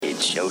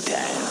showtime.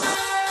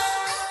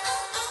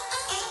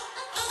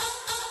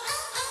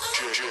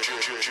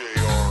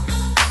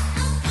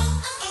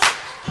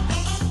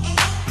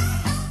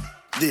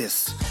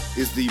 This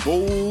is the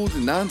Bold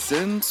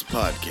Nonsense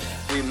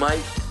Podcast. We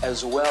might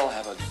as well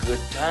have a good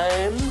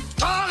time.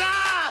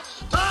 Toga!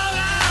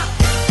 Toga!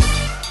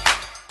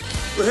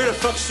 We're here to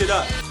fuck shit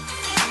up.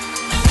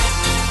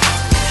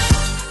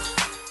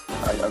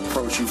 I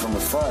approach you from the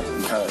front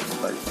and kind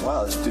of like,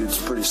 wow, this dude's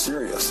pretty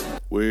serious.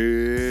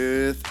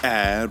 With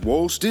at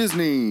Walt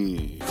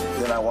Disney.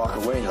 Then I walk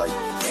away and you're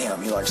like,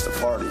 damn, he likes to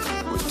party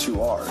with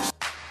 2 R's.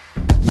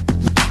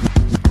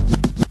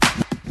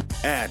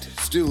 At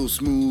Still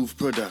Smooth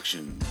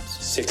Productions.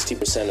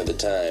 60% of the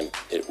time,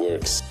 it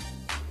works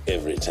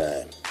every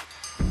time.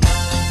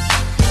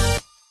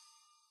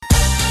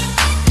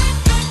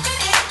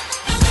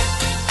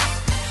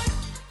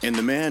 And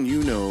the man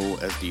you know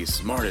as the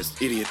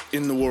smartest idiot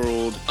in the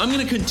world. I'm going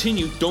to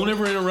continue. Don't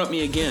ever interrupt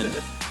me again.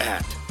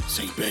 At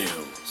St.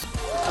 Bayles.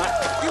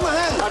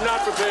 I'm not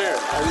prepared.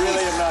 I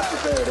really am not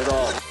prepared at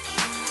all.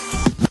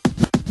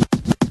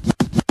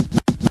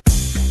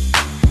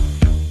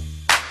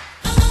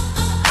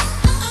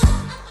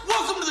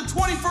 Welcome to the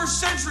 21st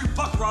century,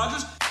 Buck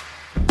Rogers.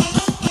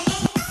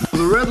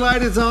 The red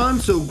light is on,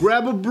 so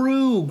grab a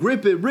brew,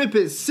 grip it, rip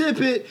it,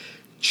 sip it,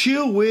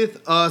 chill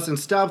with us and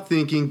stop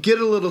thinking. Get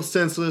a little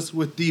senseless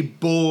with the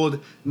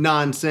Bold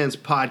Nonsense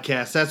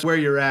Podcast. That's where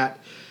you're at.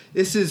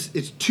 It's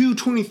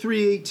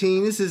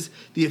 2/23/18. This is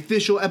the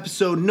official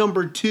episode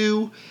number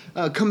 2,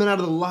 coming out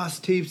of the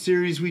Lost Tape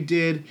series we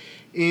did.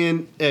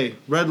 And hey,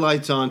 red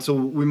light's on, so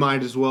we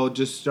might as well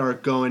just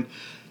start going.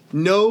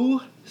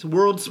 No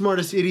world's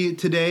smartest idiot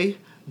today.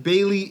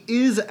 Bailey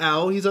is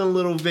out. He's on a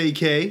little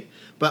vacay.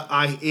 But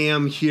I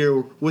am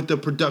here with the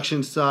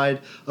production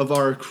side of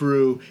our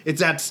crew.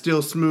 It's at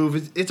Still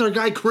Smooth. It's our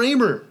guy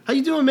Kramer. How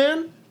you doing,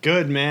 man?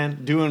 Good, man.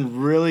 Doing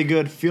really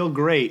good. Feel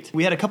great.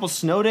 We had a couple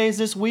snow days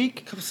this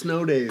week.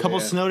 Snow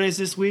days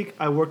this week.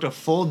 I worked a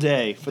full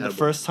day for the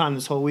first time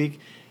this whole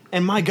week.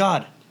 And my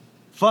God,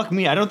 fuck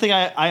me. I don't think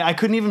I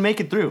couldn't even make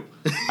it through.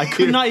 I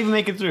could not even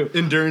make it through.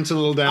 Endurance a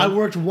little down. I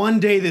worked one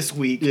day this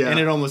week, and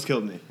it almost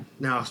killed me.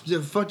 No,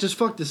 just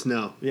fuck the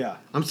snow. Yeah.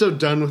 I'm so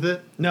done with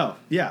it. No,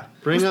 yeah.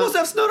 We're supposed to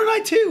have snow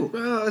tonight, too.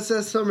 It's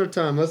that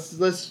summertime.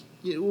 Let's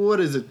what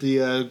is it,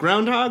 the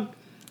Groundhog?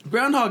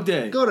 Groundhog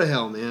Day. Go to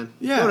hell, man.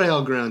 Yeah. Go to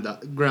hell,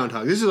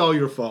 Groundhog. This is all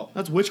your fault.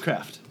 That's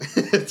witchcraft.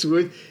 It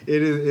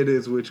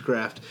is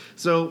witchcraft.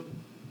 So,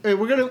 hey,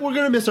 we're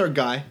gonna miss our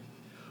guy,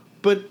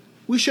 but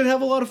we should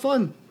have a lot of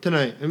fun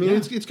tonight. I mean,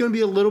 it's gonna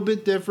be a little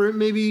bit different.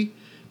 Maybe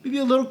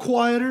a little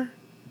quieter.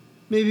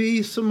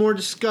 Maybe some more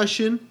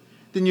discussion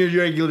than you're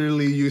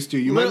regularly used to.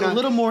 You might not, a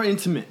little more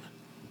intimate.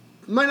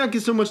 Might not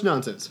get so much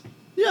nonsense.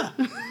 Yeah.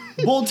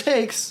 Bold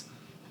takes.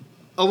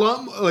 A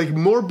lot like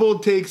more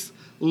bold takes,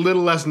 a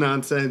little less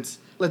nonsense.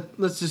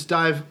 Let's just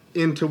dive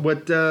into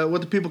what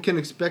the people can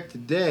expect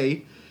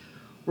today.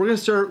 We're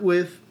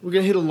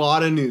gonna hit a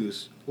lot of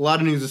news,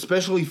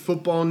 especially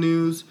football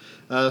news,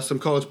 some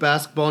college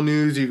basketball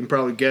news. You can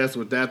probably guess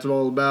what that's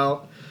all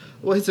about.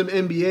 We'll hit some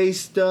NBA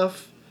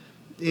stuff.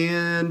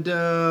 And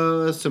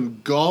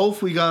some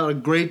golf. We got a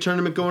great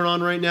tournament going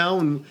on right now,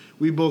 and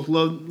we both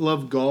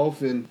love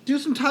golf. And do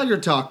some Tiger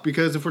talk,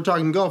 because if we're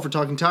talking golf, we're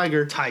talking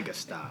Tiger. Tiger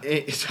style.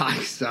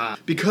 Tiger style.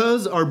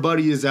 Because our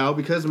buddy is out,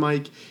 because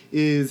Mike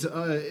is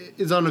on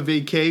a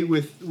vacay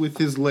with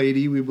his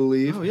lady, we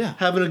believe. Oh, yeah.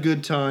 Having a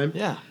good time.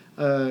 Yeah.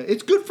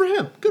 It's good for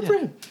him. Good for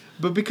him.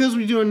 But because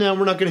we do it now,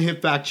 we're not going to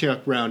hit fact check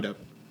roundup.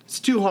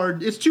 It's too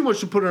hard. It's too much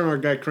to put on our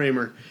guy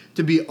Kramer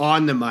to be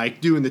on the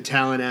mic, doing the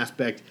talent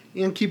aspect,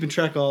 and keeping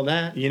track of all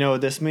that. You know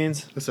what this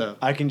means? What's up?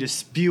 I can just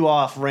spew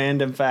off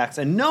random facts,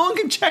 and no one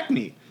can check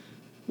me.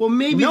 Well,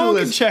 maybe no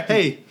one can check me.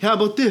 Hey, how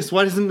about this?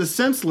 Why doesn't the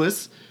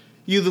senseless,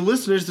 you the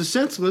listeners, the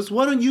senseless,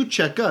 why don't you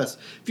check us?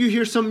 If you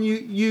hear something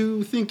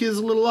you think is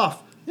a little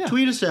off,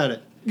 tweet us at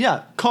it.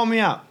 Yeah, call me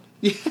out.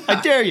 Yeah.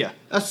 I dare you.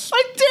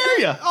 I dare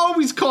you.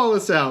 Always call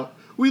us out.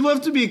 We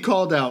love to be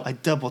called out. I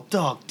double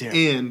dog dare.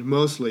 And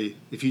mostly,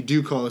 if you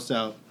do call us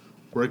out,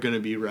 we're going to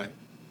be right.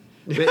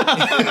 But,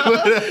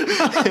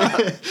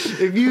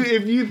 if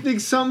you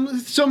think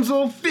something's a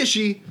little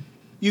fishy,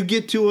 you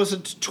get to us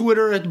at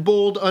Twitter at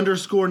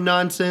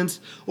bold_nonsense,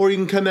 or you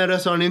can come at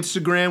us on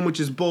Instagram, which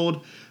is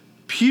bold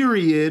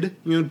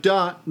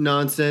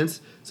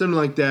 .nonsense, something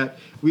like that.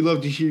 We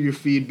love to hear your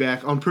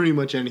feedback on pretty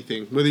much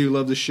anything, whether you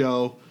love the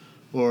show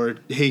or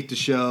hate the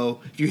show.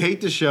 If you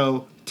hate the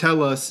show,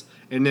 tell us,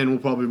 and then we'll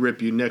probably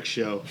rip you next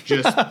show.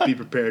 Just be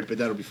prepared, but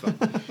that'll be fun.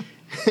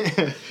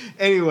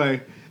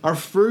 Anyway, our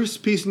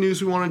first piece of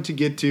news we wanted to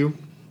get to,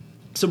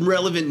 some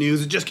relevant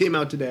news. It just came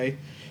out today,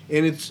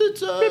 and it's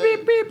it's a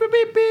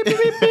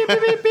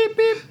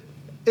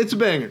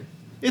banger.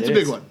 It's a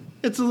big one.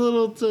 It's a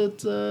little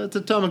it's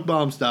atomic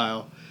bomb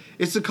style.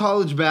 It's the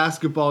college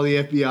basketball, the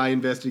FBI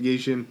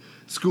investigation.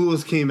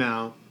 Schools came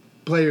out,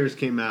 players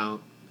came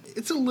out.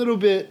 It's a little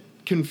bit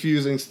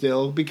confusing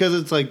still because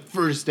it's like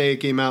first day it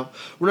came out.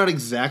 We're not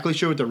exactly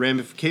sure what the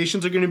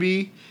ramifications are going to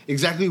be.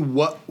 Exactly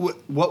what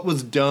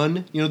was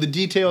done. You know, the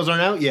details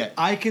aren't out yet.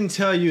 I can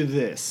tell you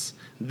this.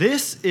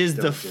 This is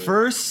the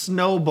first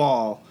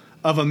snowball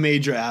of a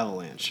major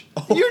avalanche.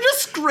 You're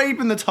just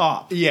scraping the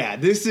top. Yeah,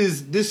 this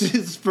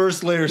is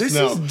first layer snow.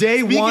 This is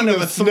day one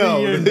of a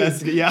 3-year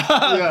investigation.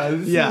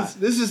 Yeah.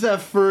 This is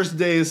that first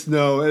day of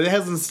snow. It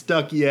hasn't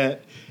stuck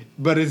yet,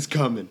 but it's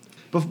coming.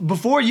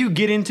 Before you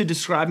get into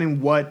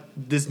describing what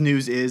this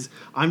news is,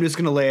 I'm just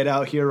going to lay it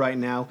out here right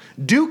now.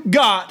 Duke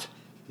got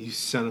you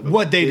son of a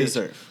what they bitch.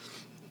 deserve.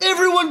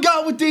 Everyone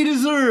got what they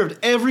deserved.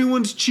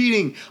 Everyone's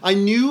cheating. I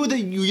knew that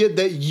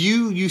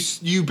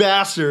you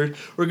bastard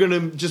were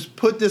gonna just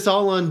put this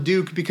all on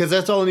Duke because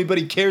that's all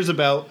anybody cares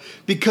about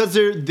because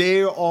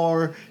they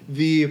are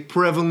the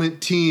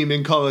prevalent team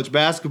in college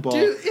basketball.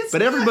 Dude,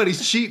 but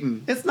everybody's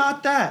cheating. It's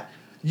not that.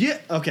 Yeah.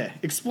 Okay.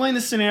 Explain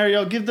the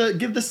scenario. Give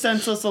the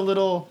senseless a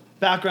little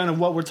background of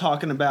what we're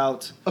talking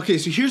about. Okay,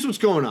 so here's what's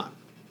going on.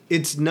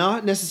 It's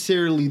not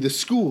necessarily the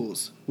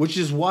schools, which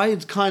is why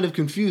it's kind of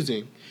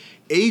confusing.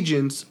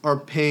 Agents are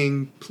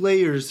paying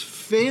players'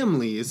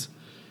 families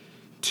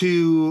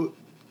to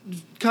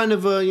kind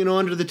of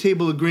under the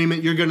table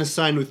agreement. You're going to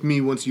sign with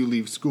me once you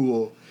leave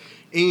school,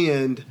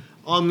 and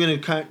I'm going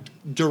to kind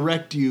of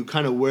direct you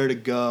kind of where to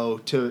go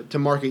to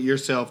market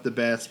yourself the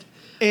best.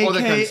 All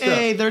that kind of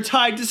stuff. They're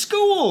tied to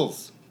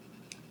schools.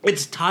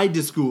 It's tied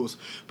to schools,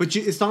 but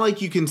it's not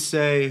like you can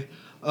say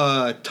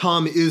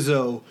Tom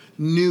Izzo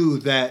knew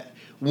that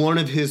one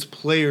of his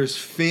players'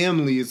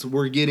 families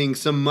were getting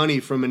some money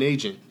from an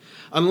agent.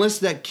 Unless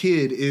that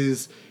kid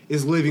is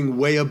living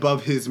way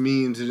above his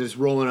means and is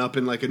rolling up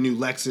in like a new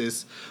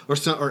Lexus or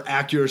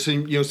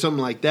Acura or something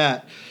like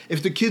that.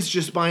 If the kid's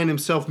just buying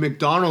himself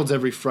McDonald's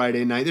every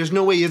Friday night, there's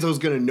no way Izzo's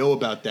going to know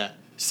about that.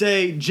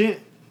 Say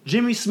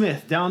Jimmy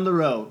Smith down the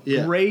road,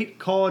 great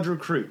college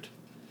recruit.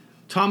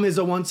 Tom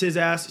Izzo wants his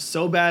ass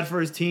so bad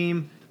for his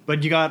team,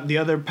 but you got the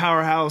other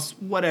powerhouse,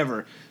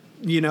 whatever,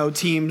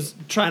 teams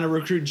trying to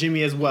recruit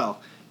Jimmy as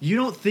well. You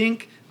don't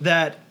think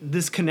that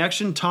this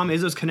connection, Tom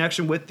Izzo's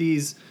connection with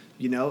these,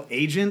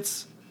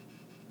 agents,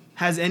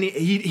 has any?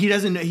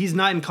 He's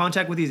not in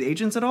contact with these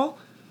agents at all.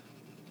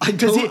 I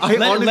don't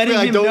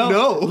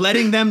know.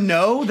 Letting them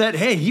know that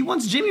he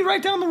wants Jimmy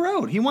right down the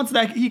road. He wants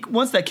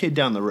that kid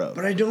down the road.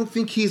 But I don't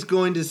think he's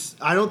going to.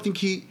 I don't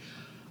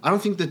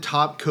think the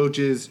top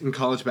coaches in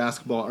college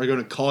basketball are going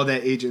to call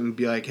that agent and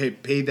be like, "Hey,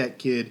 pay that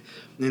kid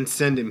and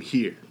send him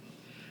here."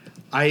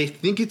 I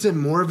think it's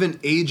more of an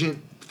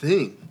agent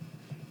thing,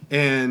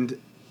 and.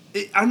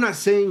 I'm not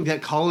saying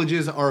that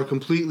colleges are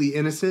completely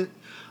innocent.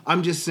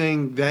 I'm just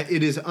saying that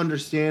it is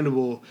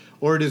understandable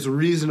or it is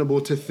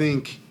reasonable to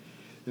think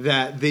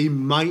that they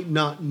might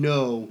not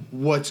know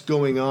what's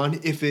going on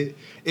if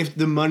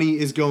the money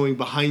is going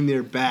behind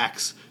their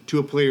backs to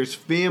a player's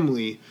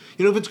family.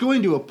 If it's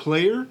going to a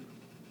player,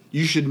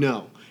 you should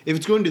know. If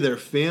it's going to their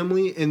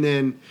family, and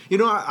then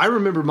I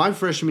remember my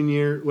freshman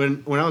year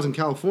when I was in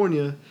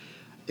California,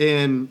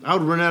 and I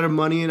would run out of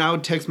money, and I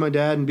would text my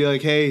dad and be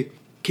like, "Hey,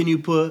 can you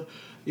put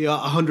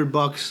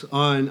 $100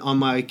 on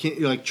my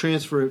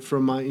transfer it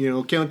from my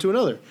account to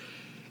another."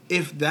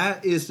 If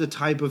that is the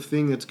type of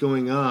thing that's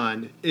going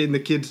on, and the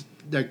kid's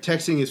like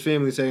texting his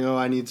family saying, "Oh,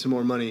 I need some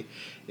more money,"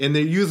 and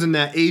they're using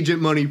that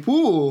agent money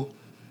pool,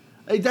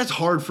 that's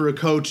hard for a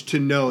coach to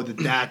know that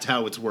that's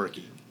how it's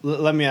working.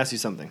 Let me ask you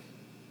something.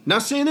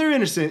 Not saying they're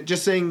innocent,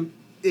 just saying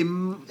it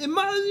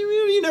might,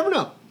 you never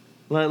know.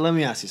 Let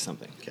me ask you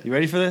something. Okay. You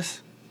ready for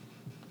this?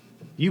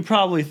 You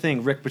probably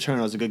think Rick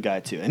Paterno is a good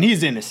guy too, and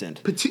he's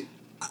innocent.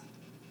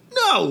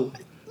 No,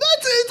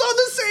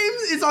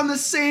 it's on the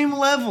same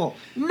level.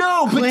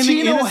 No,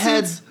 Patino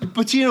had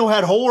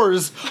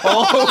whores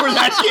all over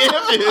that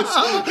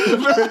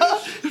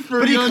campus.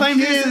 But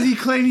he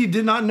claimed he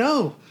did not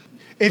know.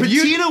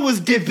 Patino was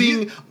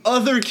dipping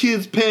other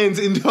kids' pens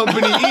in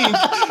company ink.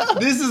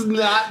 This is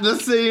not the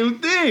same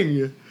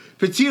thing.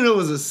 Patino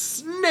was a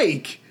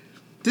snake.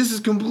 This is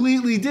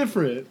completely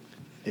different.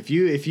 If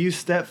you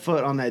step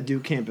foot on that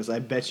Duke campus, I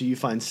bet you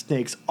find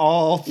snakes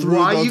all through.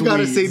 Why those you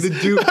gotta weeds. say the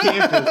Duke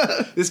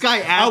campus? This guy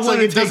acts like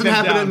it doesn't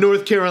happen at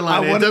North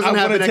Carolina. It doesn't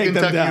happen at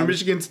Kentucky or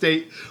Michigan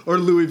State or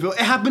Louisville.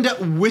 It happened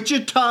at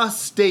Wichita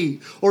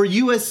State or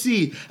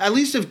USC. At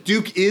least if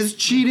Duke is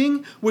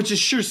cheating, which it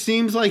sure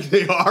seems like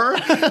they are,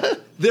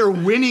 they're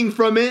winning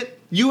from it.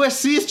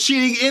 USC is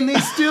cheating and they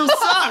still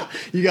suck.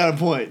 You got a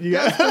point.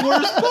 That's the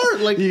worst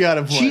part. You got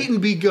a point. Cheat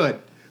and be good.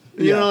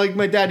 You know, like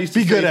my dad used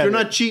to say, if you're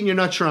not cheating, you're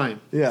not trying.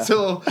 Yeah.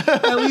 So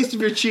at least if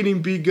you're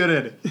cheating, be good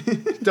at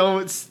it.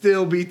 Don't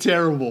still be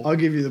terrible. I'll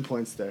give you the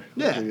points there.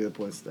 Yeah. I'll give you the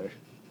points there.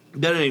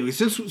 But anyway,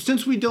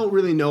 since we don't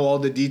really know all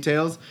the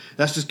details,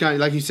 that's just kind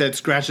of, like you said,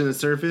 scratching the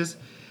surface.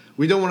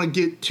 We don't want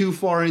to get too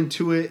far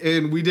into it,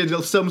 and we did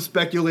some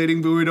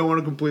speculating, but we don't want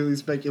to completely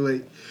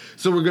speculate.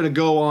 So we're going to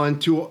go on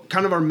to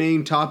kind of our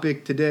main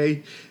topic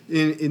today,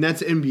 and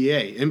that's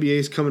NBA. NBA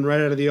is coming right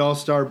out of the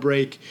All-Star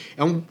break,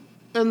 and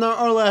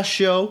our last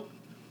show,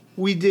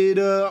 we did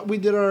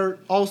our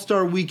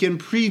All-Star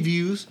Weekend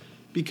previews,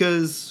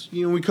 because,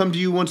 we come to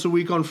you once a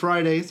week on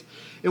Fridays,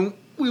 and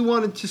we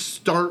wanted to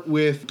start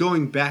with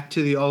going back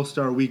to the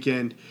All-Star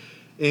weekend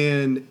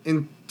and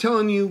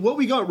telling you what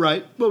we got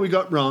right, what we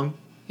got wrong,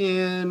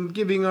 and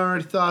giving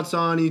our thoughts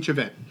on each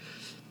event.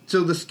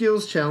 So the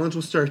skills challenge,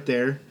 we'll start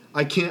there.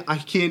 I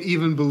can't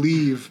even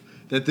believe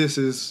that this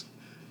is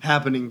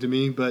happening to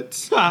me, but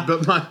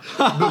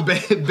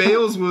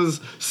Bayles was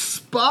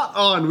spot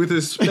on with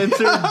his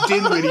Spencer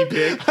Dinwiddie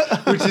pick,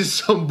 which is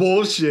some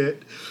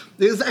bullshit.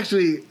 We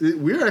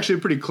were actually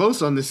pretty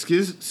close on the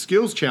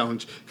skills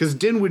challenge because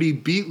Dinwiddie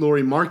beat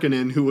Lauri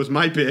Markkanen, who was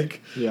my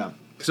pick. Yeah.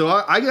 So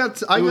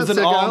it was an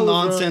all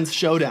nonsense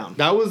showdown.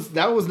 That was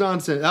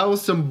nonsense. That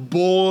was some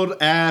bold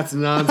ass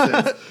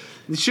nonsense.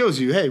 It shows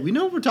you, hey, we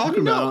know what we're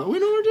talking about. We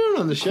know what we're doing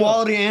on the show.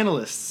 Quality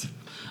analysts.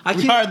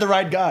 We hired the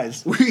right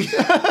guys. We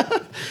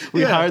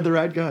hired the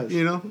right guys.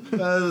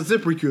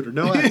 ZipRecruiter.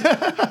 No,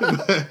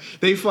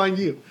 they find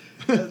you.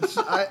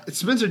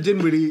 Spencer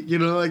Dinwiddie,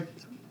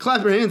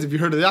 clap your hands if you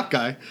heard of that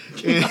guy.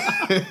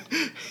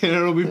 And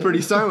it'll be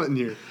pretty silent in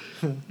here.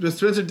 But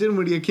Spencer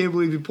Dinwiddie, I can't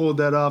believe he pulled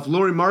that off.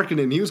 Lauri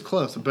Markkanen, he was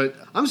close, but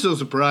I'm still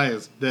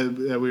surprised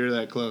that we were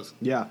that close.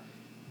 Yeah.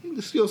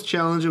 The skills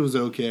challenge, it was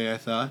okay, I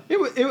thought.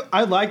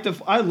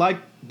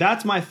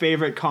 That's my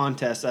favorite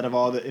contest out of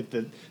all the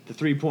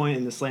 3-point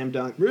and the slam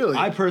dunk. Really?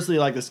 I personally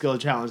like the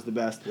skills challenge the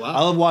best. Wow.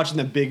 I love watching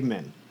the big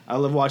men. I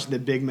love watching the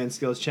big men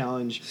skills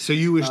challenge. So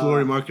you wish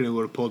Lauri Markkanen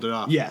would have pulled it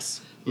off?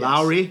 Yes.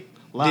 Lowry?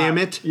 Damn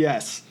it.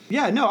 Yes.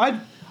 Yeah, no, I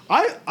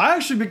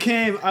actually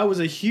I was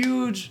a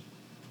huge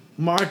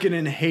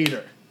Markkanen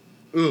hater.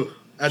 Ooh.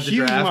 At the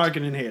huge draft?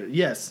 Markkanen hater.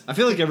 Yes. I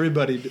feel like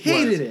everybody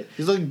hated it.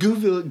 He's like a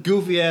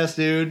goofy ass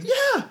dude.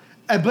 Yeah.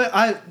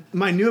 But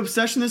my new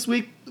obsession this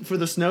week for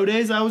the snow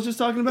days I was just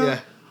talking about,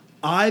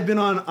 I've been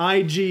on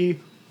IG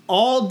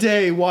all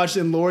day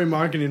watching Lauri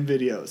Markkanen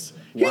videos.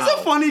 He's a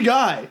funny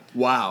guy.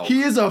 Wow.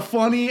 He is a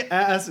funny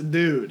ass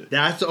dude.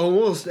 That's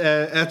almost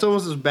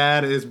as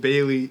bad as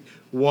Bailey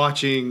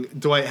watching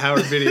Dwight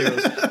Howard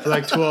videos for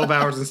like 12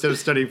 hours instead of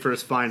studying for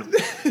his final.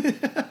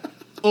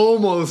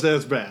 Almost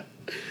as bad.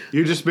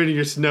 You're just spending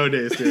your snow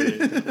days doing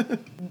it.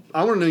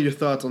 I want to know your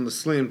thoughts on the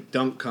slam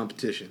dunk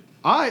competition.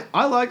 I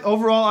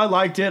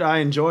liked it. I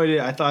enjoyed it.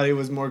 I thought it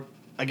was more,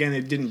 again,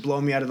 it didn't blow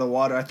me out of the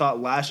water. I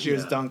thought last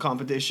year's dunk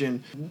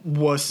competition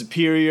was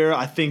superior.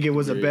 I think it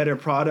was a better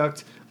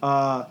product.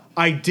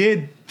 I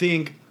did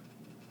think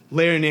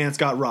Larry Nance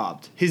got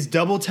robbed. His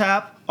double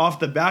tap off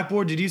the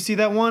backboard, did you see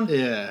that one?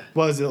 Yeah.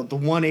 Was it the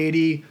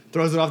 180,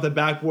 throws it off the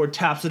backboard,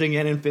 taps it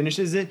again and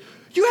finishes it?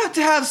 You have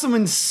to have some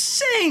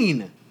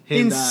insane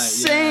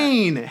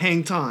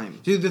hang time.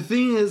 Dude, the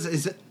thing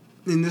is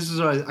and this is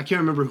what I can't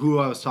remember who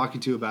I was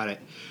talking to about it,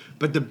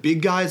 but the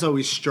big guys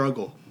always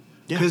struggle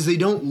because they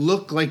don't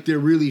look like they're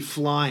really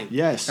flying.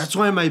 Yes. That's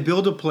why my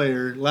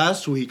Build-A-Player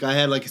last week, I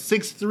had like a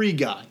 6'3"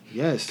 guy.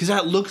 Yes. Because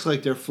that looks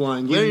like they're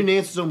flying. Larry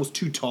Nance is almost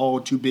too tall,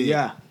 too big.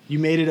 Yeah. You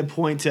made it a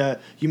point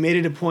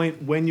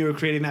when you were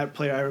creating that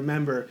player, I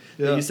remember,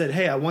 that you said,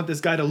 hey, I want this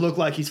guy to look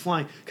like he's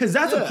flying. Because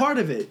that's a part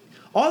of it.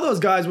 All those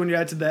guys, when you're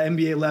at to the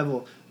NBA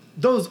level,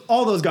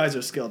 all those guys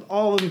are skilled.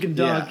 All of them can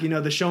dunk. Yeah.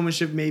 The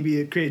showmanship,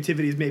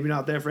 creativity is maybe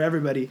not there for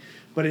everybody,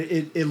 but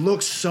it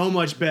looks so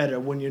much better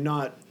when you're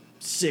not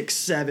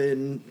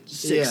 6'7",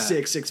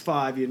 6'6",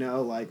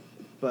 6'5",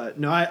 But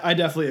no, I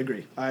definitely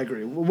agree. I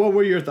agree. What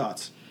were your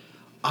thoughts?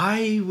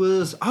 I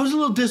was a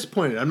little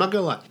disappointed. I'm not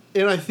gonna lie.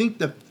 And I think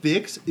the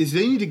fix is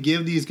they need to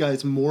give these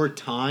guys more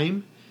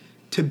time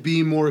to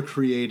be more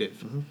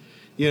creative.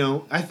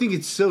 Mm-hmm. I think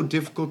it's so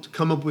difficult to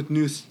come up with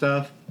new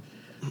stuff,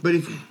 but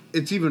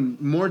it's even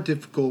more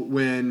difficult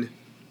when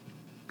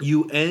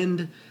you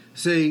end.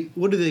 Say,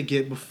 what do they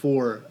get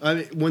before?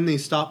 When they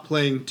stop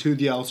playing to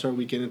the All-Star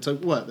weekend, it's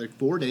like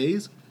 4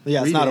 days?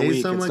 Yeah, it's not a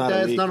week. Something like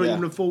that. It's not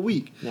even a full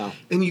week. No.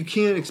 And you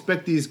can't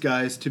expect these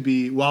guys to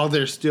be, while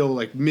they're still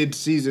like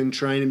mid-season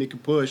trying to make a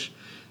push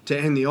to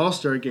end the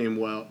All-Star game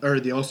well, or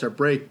the All-Star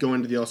break, go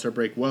into the All-Star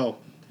break well.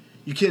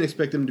 You can't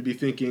expect them to be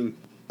thinking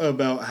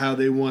about how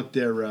they want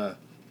their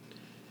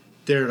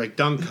like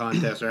dunk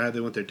contest or how they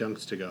want their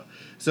dunks to go.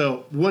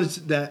 So once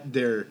that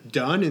they're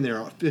done and they're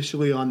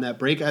officially on that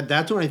break,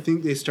 that's when I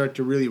think they start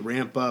to really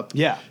ramp up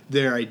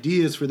their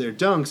ideas for their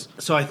dunks.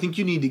 So I think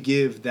you need to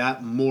give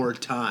that more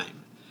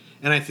time.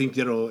 And I think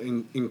that'll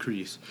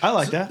increase. I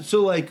like that.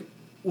 So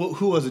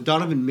who was it?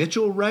 Donovan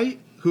Mitchell, right?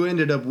 Who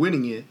ended up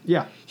winning it.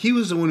 Yeah. He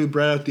was the one who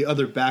brought out the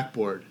other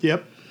backboard.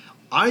 Yep.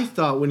 I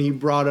thought when he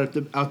brought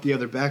out the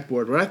other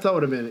backboard, what I thought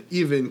would have been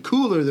even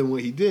cooler than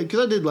what he did,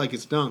 because I did like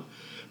his dunk.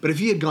 But if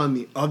he had gone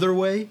the other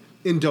way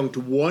and dunked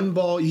one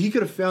ball, he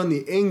could have found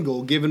the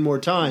angle, given more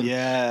time,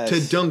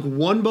 to dunk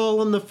one ball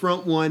on the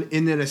front one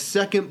and then a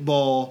second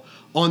ball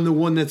on the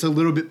one that's a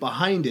little bit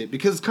behind it.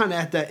 Because it's kind of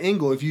at that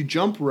angle. If you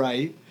jump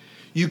right,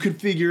 you could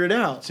figure it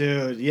out.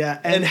 Dude, yeah.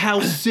 And how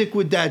sick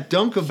would that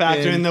dunk have been?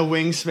 Factor in the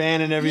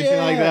wingspan and everything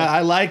like that. I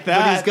like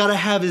that. But he's got to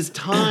have his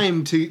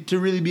time to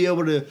really be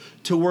able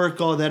to work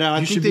all that out. I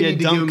think should they be a need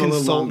to give dunk him a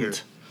little longer.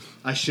 consultant.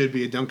 I should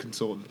be a dunk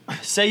consultant.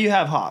 Say you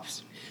have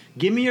hops.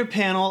 Give me your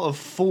panel of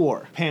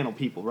 4 panel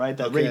people, right?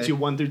 That rate you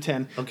 1 through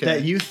 10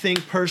 that you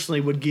think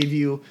personally would give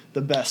you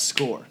the best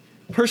score.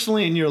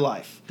 Personally in your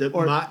life.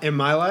 In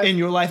my life? In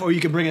your life, or you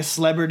could bring a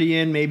celebrity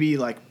in, maybe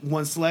like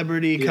one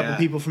celebrity, a couple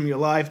people from your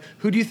life.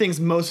 Who do you think is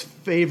most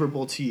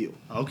favorable to you?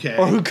 Okay.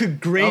 Or who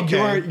could grade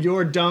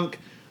your dunk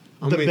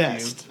the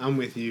best? I'm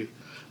with you.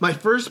 My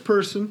first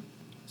person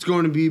is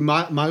going to be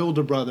my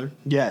older brother.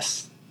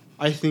 Yes.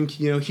 I think,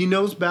 he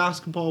knows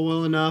basketball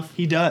well enough.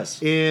 He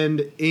does.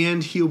 And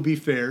he'll be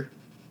fair.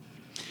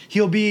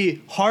 He'll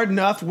be hard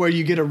enough where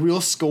you get a real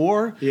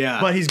score,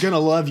 but he's going to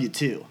love you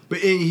too.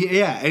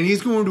 And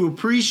he's going to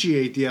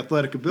appreciate the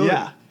athletic ability.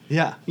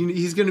 Yeah.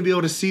 He's going to be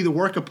able to see the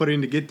work I put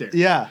in to get there.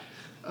 Yeah.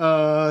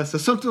 So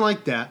something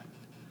like that.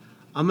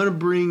 I'm going to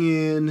bring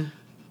in,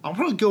 I'll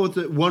probably go with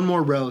one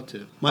more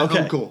relative. My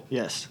uncle.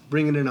 Yes.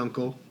 Bring in an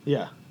uncle.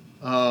 Yeah.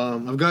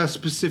 I've got a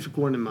specific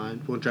one in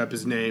mind. Won't drop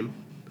his name.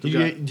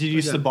 Did you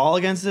use the ball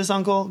against this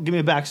uncle? Give me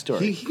a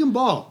backstory. He can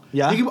ball.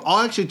 Yeah?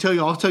 I'll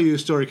tell you a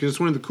story because it's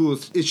one of the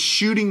coolest. It's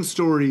shooting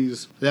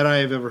stories that I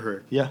have ever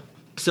heard. Yeah.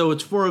 So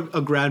it's for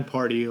a grad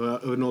party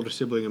of an older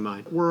sibling of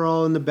mine. We're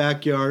all in the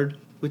backyard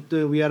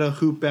we had a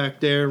hoop back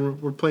there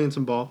and we're playing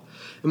some ball.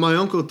 And my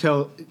uncle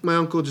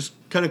just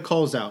kind of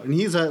calls out, and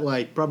he's at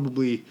like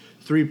probably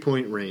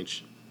 3-point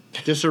range.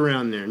 Just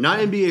around there. Not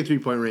NBA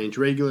 3-point range,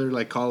 regular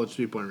like college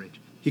 3-point range.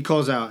 He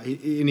calls out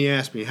and he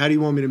asks me, "How do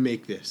you want me to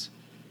make this?"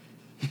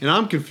 And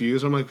I'm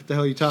confused. I'm like, "What the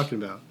hell are you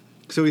talking about?"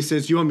 So he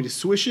says, "Do you want me to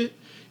swish it?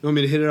 You want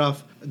me to hit it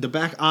off the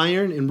back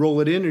iron and roll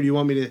it in? Or do you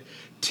want me to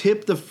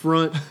tip the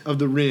front of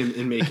the rim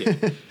and make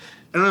it?"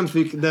 And I'm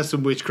thinking, that's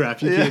some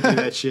witchcraft. You can't do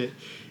that shit.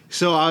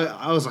 So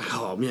I was like,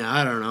 "Oh, man,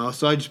 I don't know."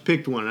 So I just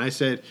picked one. I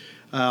said,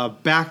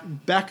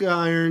 back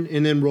iron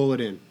and then roll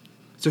it in.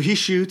 So he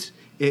shoots.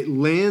 It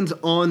lands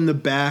on the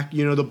back,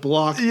 the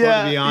block part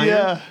of the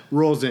iron,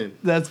 rolls in.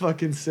 That's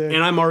fucking sick.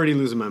 And I'm already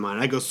losing my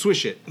mind. I go,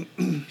 "Swish it."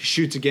 He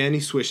shoots again.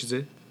 He swishes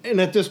it. And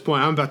at this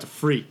point, I'm about to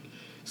freak.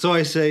 So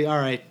I say, "All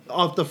right,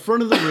 off the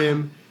front of the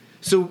rim."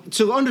 So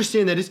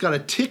understand that it's got to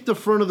tick the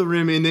front of the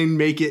rim and then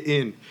make it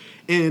in.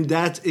 And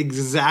that's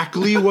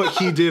exactly what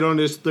he did on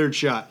his third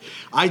shot.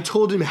 I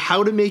told him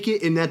how to make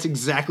it, and that's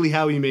exactly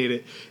how he made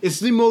it. It's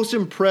the most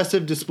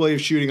impressive display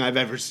of shooting I've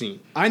ever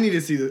seen. I need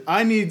to see this.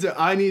 I need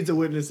to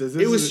witness this.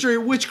 It was straight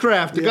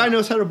witchcraft. The guy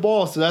knows how to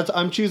ball, so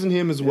I'm choosing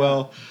him as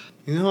well.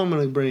 You know who I'm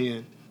going to bring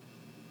in?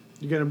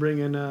 You're going to bring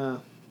in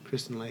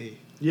Kristen Leahy.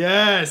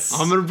 Yes.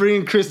 I'm going to bring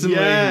in Kristen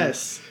Leahy.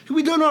 Yes.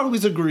 We don't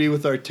always agree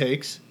with our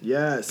takes.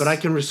 Yes. But I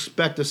can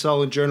respect a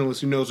solid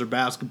journalist who knows her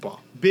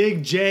basketball.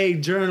 Big J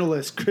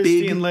journalist,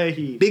 Kristen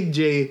Leahy. Big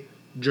J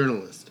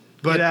journalist.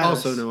 But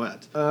also no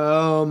ads.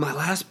 My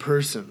last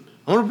person.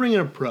 I want to bring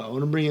in a pro. I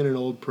want to bring in an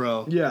old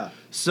pro. Yeah.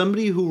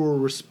 Somebody who will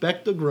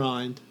respect the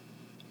grind.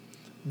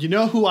 You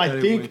know who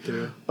I think?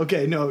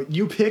 Okay, no,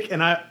 you pick,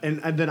 and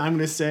then I'm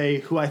gonna say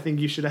who I think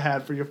you should have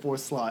had for your 4th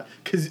slot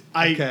because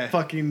I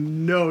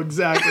fucking know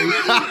exactly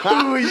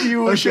who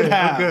you should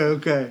have.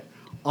 Okay.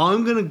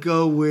 I'm gonna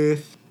go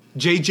with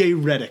JJ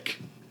Redick.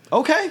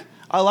 Okay,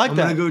 I like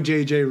that. I'm gonna go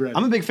JJ Redick.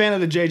 I'm a big fan of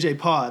the JJ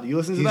pod. You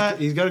listen to that?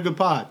 He's got a good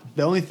pod.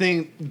 The only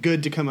thing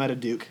good to come out of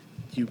Duke.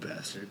 You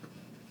bastard.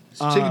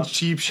 Taking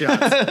cheap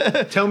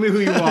shots. Tell me who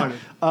you wanted.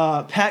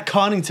 Pat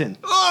Connaughton.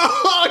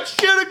 Oh, I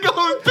should have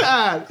gone with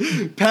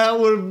Pat. Pat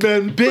would have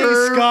been big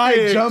perfect.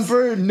 Sky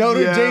jumper,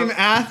 Notre Dame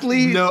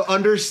athlete. No,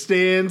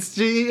 understands.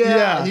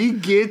 Yeah, he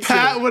gets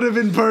Pat would have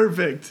been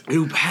perfect.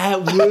 Dude,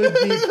 Pat would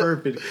be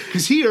perfect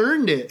because he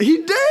earned it. He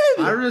did.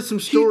 I read some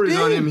stories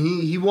on him.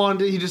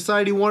 He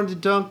decided he wanted to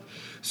dunk,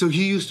 so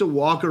he used to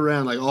walk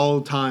around like all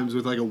times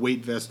with like a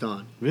weight vest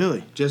on.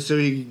 Really? Just so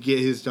he could get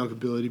his dunk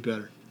ability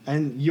better.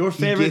 And your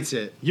favorite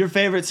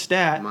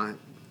stat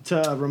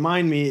to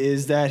remind me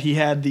is that he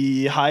had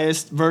the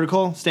highest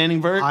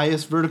standing vert.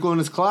 Highest vertical in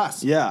his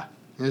class. Yeah.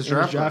 In his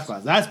draft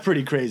class. That's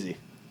pretty crazy.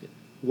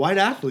 White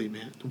athlete,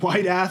 man.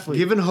 White athlete.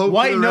 Giving hope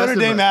White to the rest Notre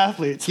Dame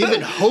athletes.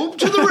 Giving hope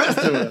to the rest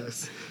of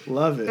us.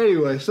 Love it.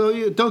 Anyway,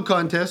 so dunk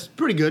contest,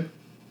 pretty good.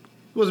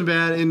 Wasn't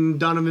bad. And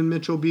Donovan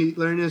Mitchell beat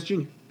Larry Nance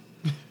Jr.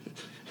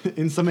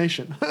 In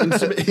summation. In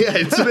summation,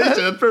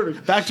 that's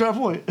perfect. Back to our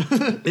point.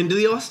 Into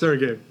the All-Star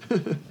game.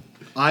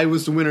 I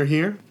was the winner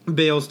here.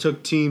 Bayles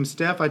took Team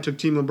Steph. I took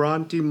Team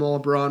LeBron. Team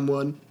LeBron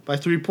won by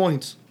 3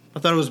 points. I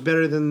thought it was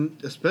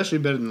especially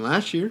better than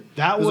last year.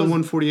 It was a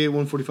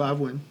 148-145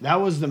 win.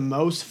 That was the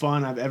most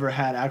fun I've ever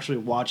had actually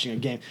watching a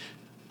game.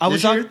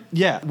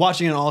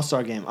 Watching an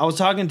All-Star game. I was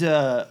talking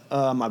to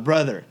my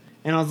brother,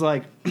 and I was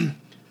like,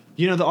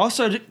 the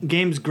All-Star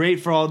game's great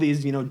for all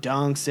these,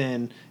 dunks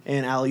and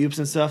alley-oops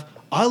and stuff.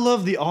 I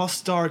love the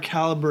all-star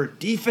caliber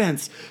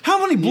defense. How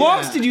many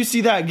blocks did you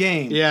see that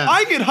game? Yeah.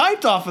 I get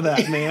hyped off of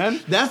that, man.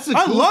 That's the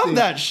I cool love thing.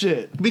 that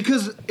shit.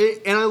 Because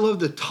and I love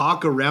the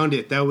talk around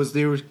it. Because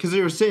they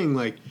were saying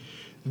like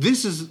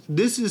this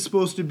is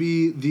supposed to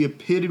be the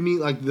epitome,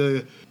 like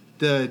the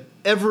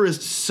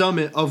Everest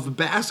summit of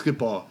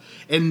basketball.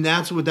 And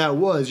that's what that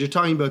was. You're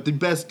talking about the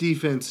best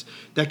defense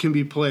that can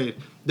be played.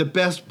 the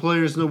best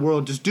players in the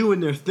world just doing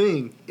their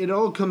thing. It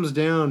all comes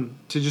down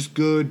to just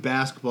good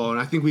basketball, and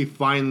I think we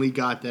finally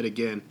got that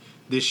again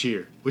this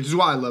year, which is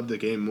why I love the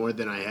game more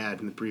than I had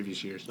in the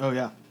previous years. Oh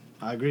yeah,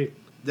 I agree.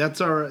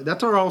 That's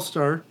our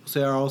All-Star.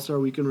 Say our All-Star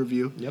week in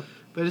review. Yep.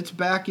 But it's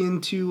back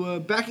into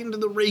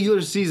the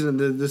regular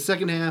season. The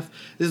second half.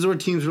 This is where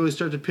teams really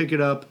start to pick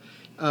it up.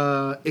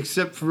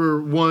 Except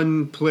for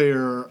one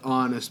player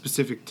on a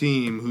specific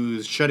team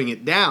who's shutting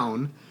it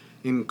down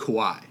in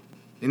Kawhi.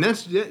 And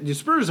that's the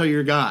Spurs are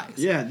your guys.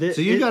 Yeah.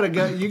 So you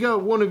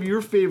got one of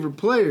your favorite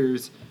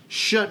players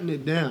shutting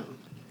it down.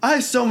 I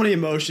have so many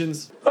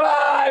emotions.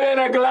 I'm in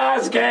a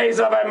glass case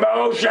of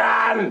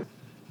emotion.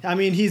 I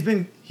mean, he's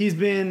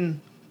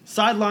been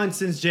sidelined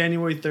since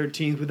January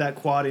 13th with that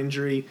quad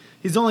injury.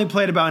 He's only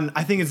played about,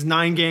 I think it's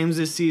 9 games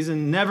this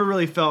season. Never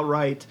really felt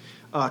right.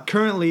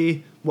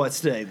 Currently,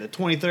 what's today? The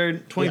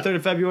 23rd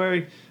of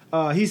February.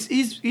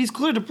 He's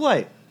cleared to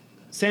play.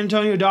 San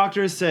Antonio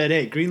doctors said,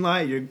 "Hey, green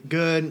light, you're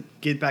good.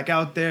 Get back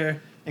out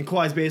there." And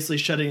Kawhi's basically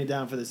shutting it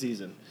down for the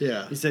season.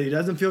 Yeah. He said he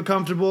doesn't feel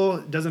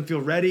comfortable, doesn't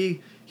feel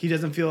ready. He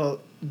doesn't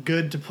feel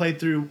good to play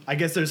through. I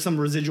guess there's some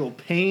residual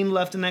pain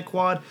left in that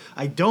quad.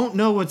 I don't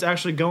know what's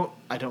actually going.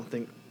 I don't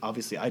think.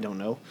 Obviously, I don't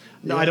know.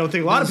 No, I don't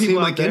think a lot of people seem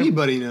out like there,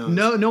 anybody knows.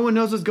 No one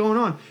knows what's going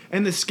on.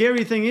 And the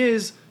scary thing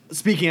is,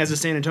 speaking as a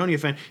San Antonio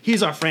fan,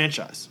 he's our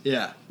franchise.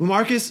 Yeah.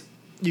 LaMarcus,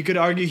 you could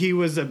argue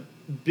he's a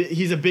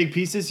big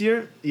piece this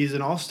year. He's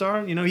an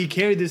all-star. You know, he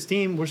carried this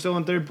team. We're still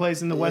in third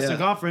place in the Western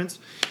Conference,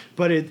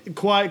 but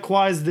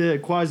Kawhi's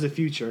the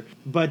future.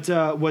 But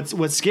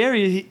what's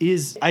scary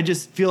is I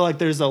just feel like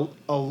there's a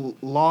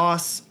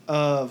loss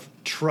of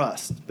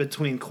trust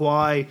between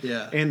Kawhi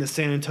and the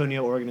San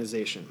Antonio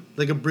organization.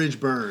 Like a bridge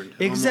burned.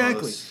 Exactly.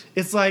 Almost.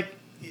 It's like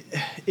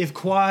if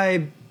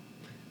Kawhi,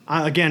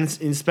 again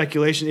in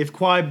speculation, if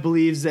Kawhi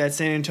believes that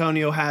San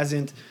Antonio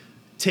hasn't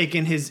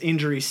taken his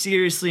injury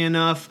seriously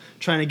enough,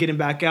 trying to get him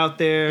back out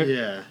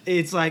there,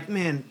 it's like,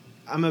 man,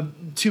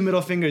 I'm 2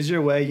 middle fingers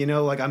your way, you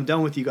know, like I'm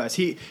done with you guys.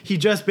 He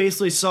just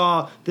basically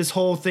saw this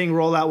whole thing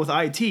roll out with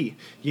IT.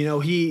 You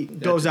know, he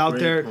goes out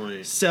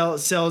there,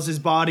 sells his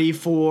body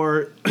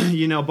for,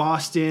 you know,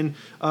 Boston,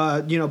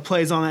 you know,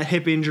 plays on that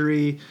hip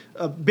injury,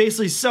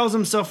 basically sells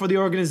himself for the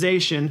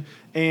organization,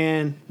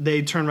 and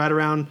they turn right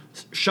around,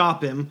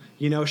 shop him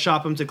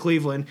to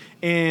Cleveland.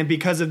 And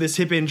because of this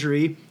hip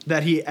injury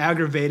that he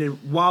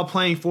aggravated while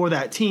playing for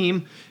that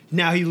team,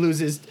 now he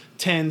loses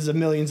tens of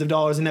millions of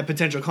dollars in that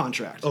potential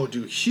contract. Oh,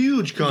 dude,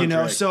 huge contract. You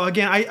know, so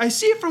again, I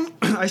see it from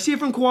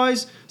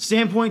Kawhi's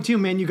standpoint too,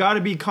 man. You got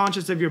to be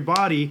conscious of your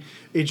body.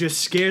 It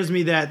just scares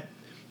me that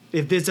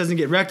if this doesn't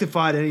get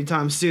rectified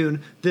anytime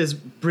soon, this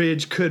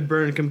bridge could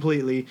burn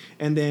completely,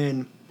 and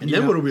then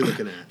what are we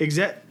looking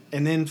at?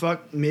 And then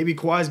maybe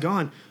Kawhi's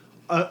gone.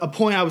 A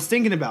point I was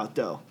thinking about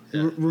though.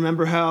 Yeah.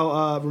 Remember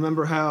how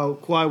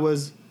Kawhi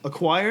was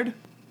acquired?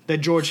 That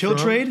George Hill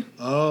trade?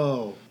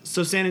 Oh.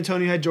 So San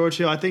Antonio had George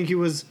Hill. I think he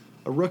was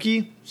a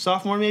rookie,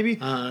 sophomore maybe.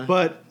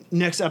 But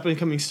next up and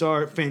coming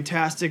star,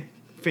 fantastic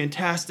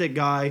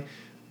guy.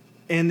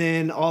 And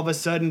then all of a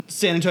sudden,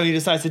 San Antonio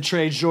decides to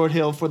trade George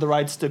Hill for the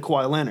rights to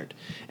Kawhi Leonard.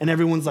 And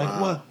everyone's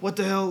like, what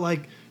the hell?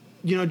 Like,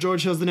 you know,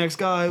 George Hill's the next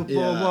guy,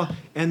 blah, blah.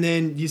 And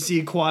then you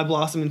see Kawhi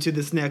blossom into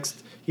this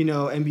next, you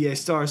know, NBA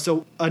star.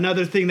 So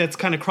another thing that's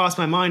kind of crossed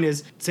my mind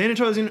is San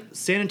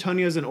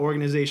Antonio is an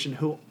organization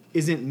who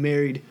isn't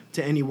married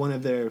to any one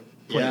of their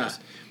players.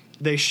 Yeah.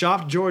 They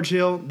shopped George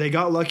Hill. They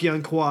got lucky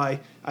on Kawhi.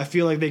 I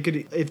feel like they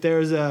could, if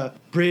there's a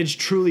bridge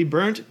truly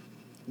burnt,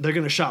 they're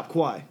going to shop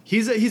Kawhi.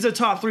 He's a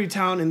top 3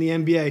 talent in the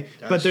NBA,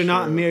 but they're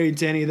not married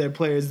to any of their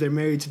players. They're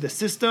married to the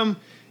system.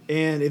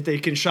 And if they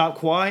can shop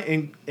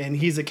Kawhi and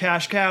he's a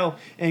cash cow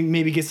and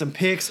maybe get some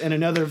picks and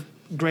another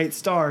great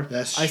star,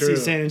 I see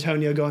San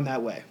Antonio going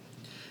that way.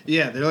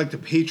 Yeah, they're like the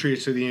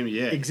Patriots of the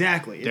NBA.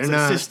 Exactly. It's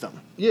a system.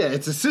 Yeah,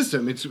 it's a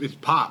system. It's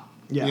pop.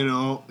 Yeah. You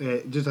know,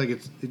 just like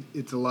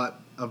it's a lot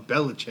of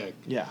Belichick.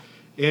 Yeah.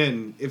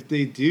 And if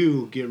they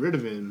do get rid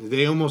of him,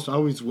 they almost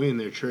always win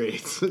their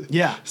trades.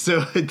 Yeah.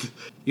 So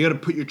you got to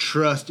put your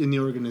trust in the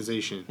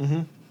organization.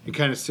 Mm-hmm. And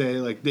kind of say,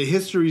 like, the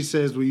history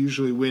says we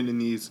usually win in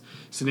these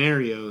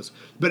scenarios,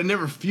 but it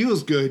never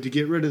feels good to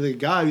get rid of the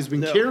guy who's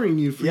been carrying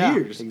you for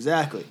years.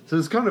 Exactly. So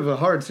it's kind of a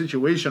hard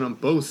situation on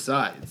both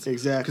sides.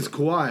 Exactly. Because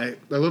Kawhi,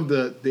 I love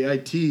the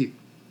IT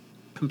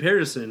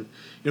comparison.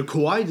 You know,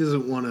 Kawhi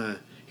doesn't want to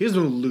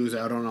lose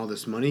out on all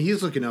this money.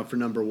 He's looking out for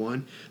number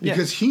one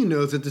because he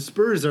knows that the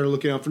Spurs are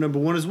looking out for number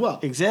one as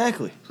well.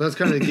 Exactly. So that's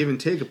kind of the give and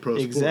take of pro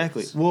sports.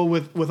 Exactly. Well,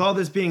 with all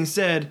this being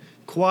said,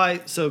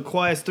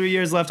 Kawhi has 3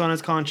 years left on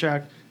his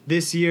contract.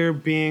 This year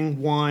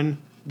being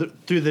one,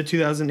 through the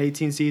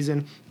 2018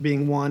 season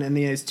being one, and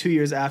then he has 2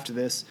 years after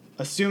this.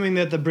 Assuming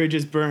that the bridge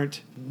is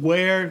burnt,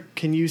 where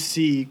can you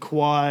see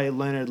Kawhi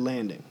Leonard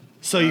landing?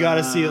 So you got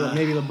to see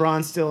maybe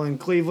LeBron's still in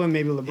Cleveland,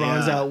 maybe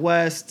LeBron's out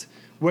west.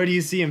 Where do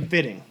you see him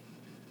fitting?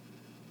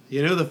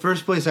 You know, the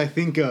first place I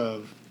think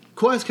of,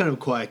 Kawhi's kind of a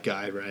quiet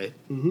guy, right?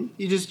 Mm-hmm.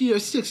 He just,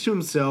 sticks to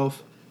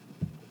himself.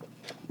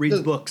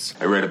 Reads books.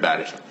 I read about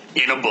it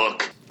in a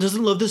book.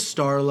 Doesn't love the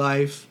star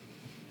life.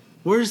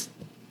 Where's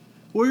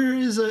where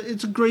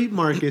it's a great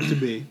market to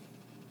be.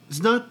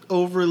 It's not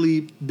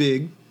overly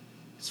big.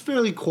 It's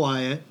fairly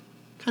quiet.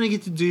 Kind of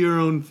get to do your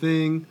own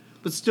thing,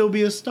 but still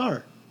be a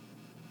star.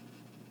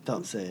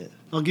 Don't say it.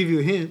 I'll give you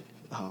a hint.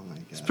 Oh my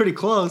god. It's pretty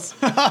close.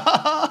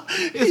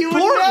 It's He would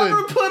Portland.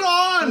 never put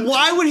on.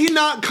 Why would he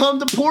not come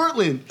to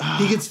Portland?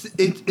 He gets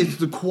it's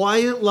the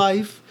quiet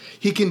life.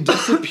 He can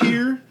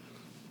disappear.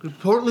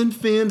 Portland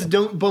fans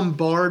don't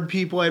bombard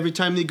people every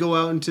time they go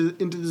out into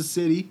the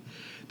city.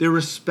 They're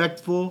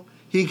respectful.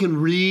 He can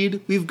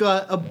read. We've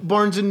got a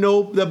Barnes and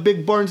Noble, the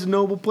big Barnes and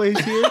Noble place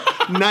here.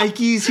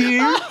 Nike's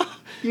here.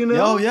 You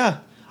know? Oh yeah.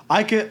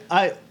 I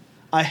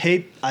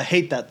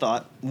hate that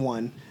thought,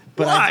 one.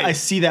 But Why? I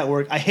see that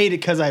work. I hate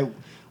it because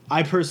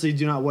I personally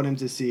do not want him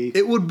to see.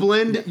 It would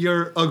blend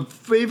a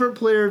favorite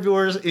player of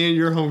yours and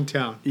your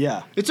hometown.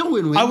 Yeah. It's a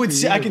win-win. I would for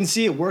see. you. I can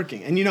see it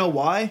working, and you know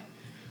why?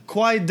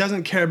 Kawhi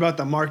doesn't care about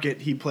the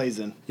market he plays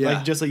in. Yeah.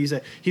 Like just like you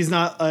said, he's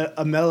not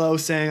a Melo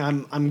saying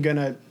I'm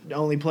gonna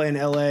only play in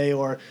L.A.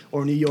 or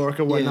New York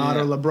or whatnot,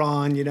 Yeah. or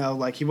LeBron. You know,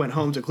 like he went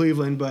home to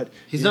Cleveland, but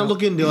He's you not know.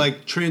 looking to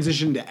like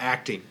transition to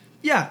acting.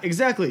 Yeah,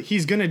 exactly.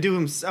 He's gonna do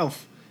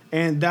himself,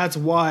 and that's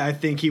why I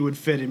think he would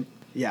fit in.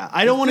 Yeah,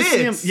 I don't want to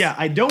see him. fits. Yeah,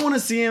 I don't want to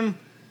see him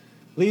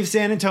leave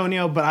San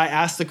Antonio. But I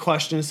asked the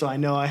question, so I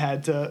know I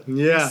had to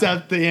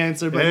accept the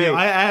answer. But Hey.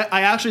 yeah,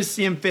 I actually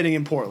see him fitting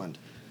in Portland,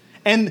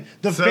 and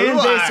the So fan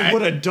do base I.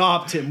 would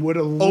adopt him. Would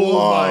my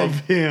love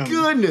him.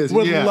 goodness,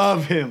 would yeah.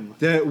 love him.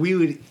 That we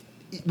would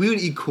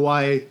eat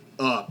Kawhi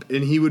up,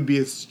 and he would be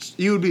a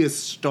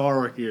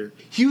star here.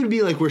 He would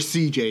be like where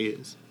CJ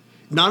is,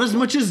 not as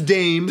much as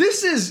Dame.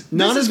 This is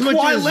Not this as is much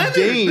Kawhi as Leonard.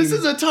 Dame. This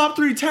is a top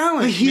 3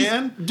 talent, But he's,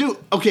 man. dude,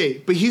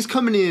 okay, but he's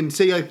coming in,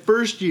 say like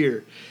first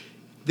year.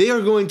 They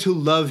are going to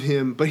love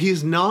him, but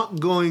he's not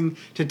going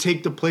to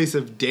take the place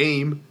of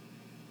Dame.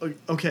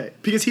 Okay,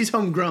 because he's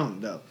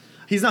homegrown though.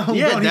 He's not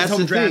homegrown. He's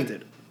home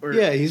drafted.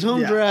 Yeah, he's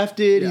home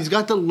drafted. Yeah. He's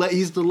got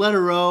he's the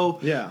letter O.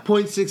 Yeah.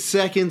 0.6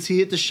 seconds. He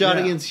hit the shot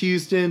Yeah. against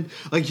Houston.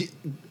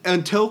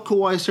 Until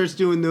Kawhi starts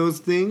doing those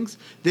things,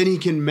 then he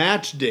can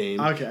match Dame.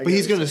 Okay, I but get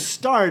he's what you're going to saying.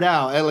 start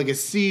out at like a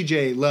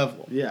CJ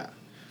level. Yeah.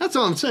 That's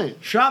all I'm saying.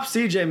 Shop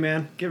CJ,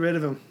 man. Get rid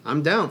of him.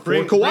 I'm down for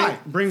Bring Kawhi.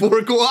 Bring for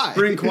Kawhi.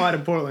 Bring Kawhi to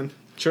Portland.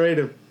 Trade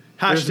him.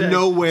 There's Hashtag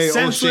no way O'Shea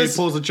senseless-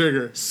 pulls the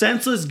trigger.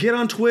 Senseless. Get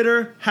on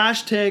Twitter.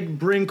 Hashtag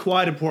bring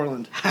Kawhi to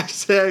Portland.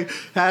 Hashtag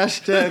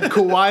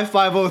Kawhi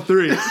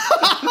 503.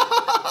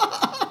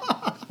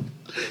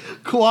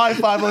 Kawhi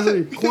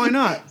 503. Why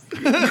not?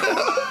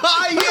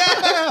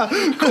 Yeah!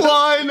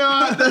 Why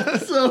not?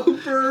 That's so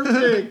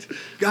perfect.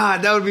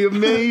 God, that would be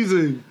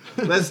amazing.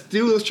 Let's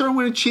try to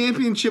win a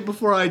championship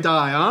before I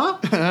die, huh?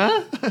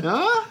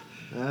 Huh?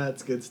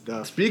 That's good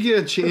stuff. Speaking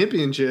of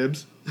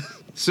championships,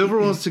 Silver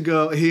wants to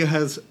go. He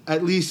has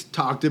at least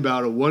talked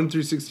about a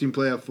 1-16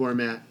 playoff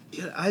format.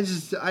 Yeah, I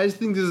just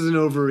think this is an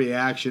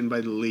overreaction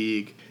by the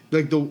league.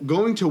 Like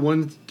going to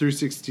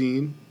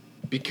 1-16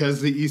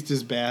 because the East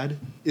is bad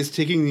is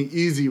taking the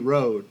easy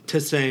road to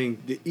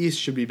saying the East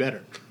should be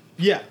better.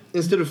 Yeah.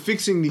 Instead of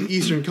fixing the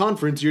Eastern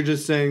Conference, you're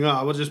just saying,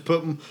 "Oh, we'll just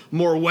put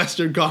more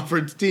Western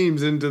Conference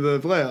teams into the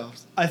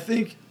playoffs." I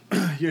think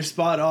you're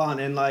spot on.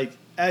 And, like,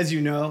 as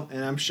you know,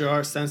 and I'm sure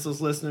our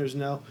senseless listeners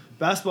know,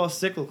 basketball's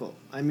cyclical.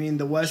 I mean,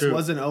 the West True.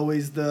 wasn't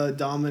always the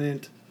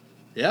dominant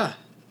Yeah.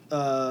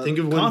 Think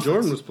of when conference.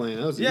 Jordan was playing.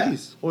 That was the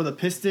East. Or the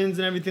Pistons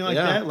and everything like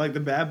Yeah. that, like the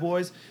bad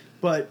boys.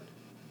 But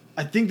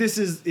I think this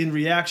is in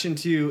reaction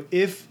to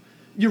if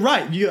you're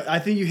right. I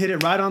think you hit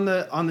it right on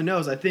the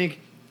nose. I think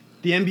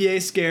the NBA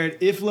is scared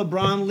if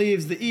LeBron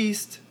leaves the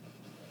East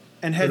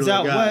and heads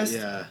out west.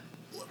 Yeah.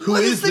 Who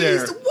What is the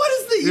there? East? What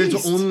is the There's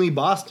East? only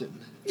Boston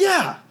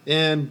Yeah.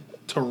 and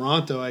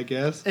Toronto, I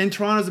guess. And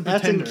Toronto's a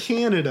That's in pretender.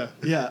 Canada.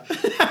 Yeah.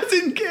 That's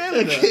in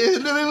Canada.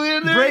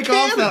 They're Break in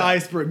off that Canada.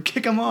 iceberg.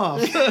 Kick them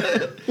off.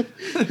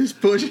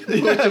 Just push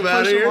them out of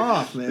push here. them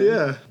off, man.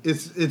 Yeah,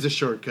 it's a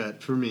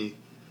shortcut for me.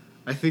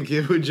 I think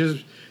it would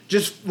just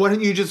why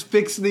don't you just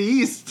fix the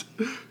East?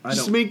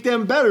 Just don't- make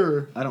them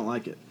better. I don't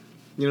like it.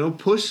 You know,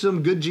 push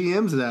some good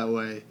GMs that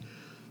way.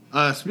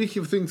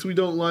 Speaking of things we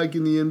don't like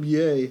in the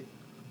NBA,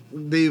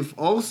 they've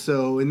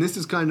also, and this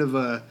is kind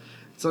of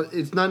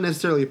it's not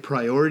necessarily a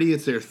priority,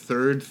 it's their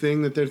third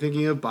thing that they're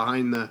thinking of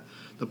behind the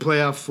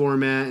playoff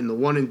format and the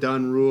one and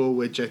done rule,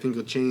 which I think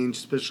will change,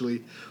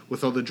 especially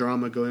with all the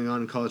drama going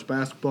on in college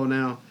basketball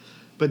now.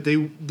 But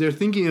they're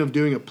thinking of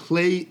doing a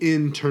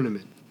play-in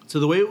tournament. So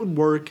the way it would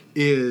work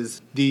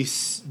is the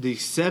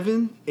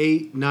 7,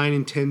 8, 9,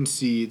 and 10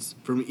 seeds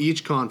from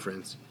each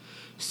conference,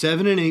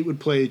 7 and 8 would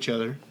play each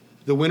other.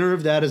 The winner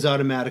of that is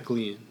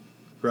automatically in,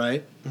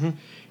 right? Mm-hmm.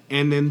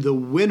 And then the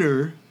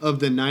winner of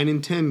the 9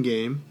 and 10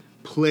 game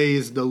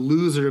plays the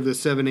loser of the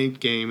 7-8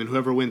 game, and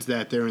whoever wins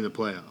that, they're in the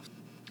playoffs.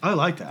 I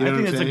like that. You know I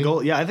think what I'm that's a saying?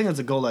 goal. Yeah, I think that's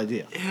a goal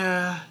idea.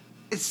 Yeah,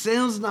 it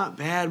sounds not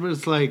bad, but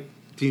it's like,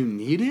 do you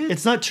need it?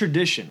 It's not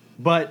tradition,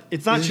 but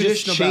it's not Is it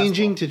traditional just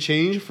changing basketball. to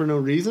change for no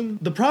reason?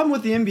 The problem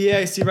with the NBA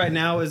I see right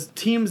now is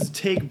teams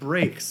take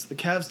breaks. The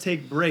Cavs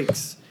take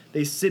breaks.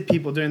 They sit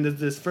people during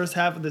this first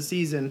half of the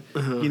season,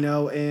 you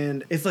know,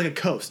 and it's like a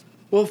coast.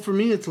 Well, for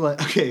me, it's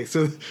like, okay,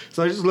 so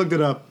I just looked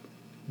it up.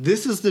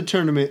 This is the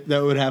tournament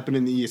that would happen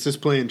in the East, this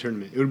play-in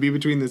tournament. It would be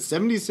between the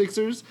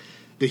 76ers,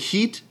 the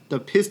Heat, the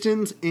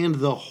Pistons, and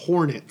the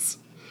Hornets.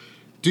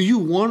 Do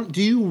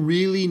you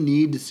really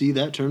need to see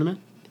that tournament?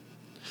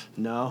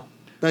 No.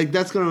 Like,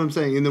 that's kind of what I'm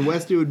saying. In the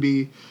West, it would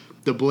be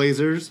the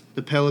Blazers,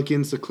 the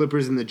Pelicans, the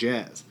Clippers, and the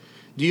Jazz.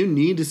 Do you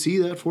need to see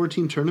that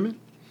 14 tournament?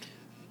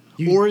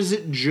 Or is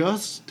it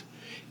just...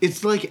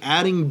 It's like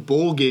adding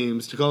bowl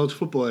games to college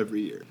football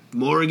every year.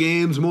 More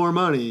games, more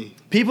money.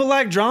 People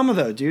like drama,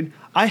 though, dude.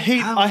 I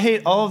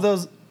hate all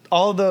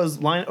of those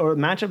line or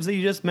matchups that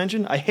you just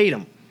mentioned. I hate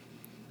them.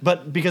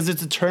 But because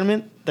it's a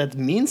tournament that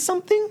means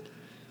something,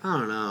 I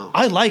don't know.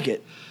 I like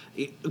it.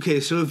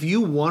 Okay, so if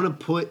you want to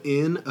put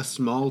in a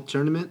small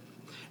tournament,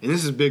 and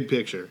this is big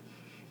picture,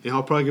 and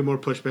I'll probably get more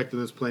pushback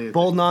than this play-in.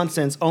 Bold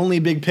nonsense. Only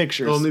big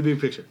pictures. Only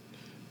big picture.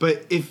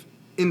 But if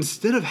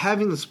instead of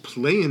having this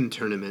play-in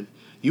tournament,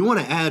 you want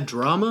to add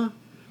drama,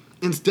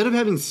 instead of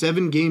having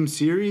 7-game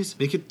series,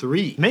 make it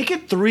 3. Make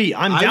it 3.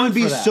 I'm down for that. I would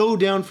be so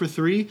down for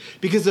 3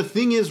 because the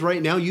thing is,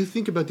 right now, you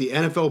think about the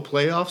NFL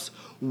playoffs.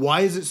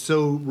 Why is it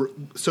so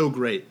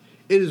great?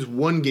 It is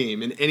 1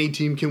 game and any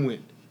team can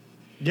win.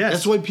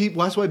 Yes.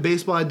 That's why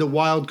baseball had the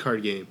wild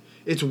card game.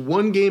 It's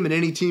 1 game and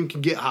any team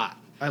can get hot.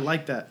 I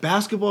like that.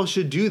 Basketball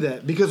should do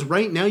that because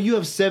right now you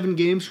have 7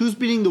 games. Who's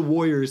beating the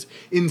Warriors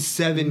in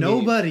 7 games?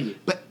 Nobody.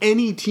 But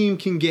any team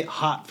can get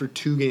hot for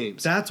 2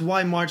 games. That's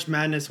why March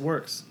Madness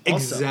works.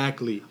 Also.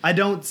 Exactly. I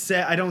don't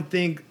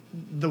think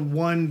the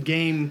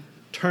 1-game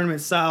tournament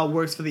style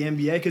works for the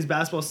NBA because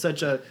basketball is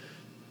such a,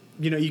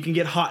 you can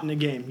get hot in a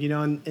game,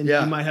 and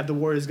you might have the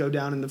Warriors go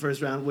down in the first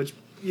round, which,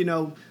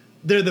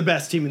 they're the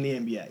best team in the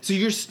NBA. So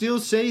you're still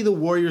saying the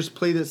Warriors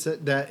play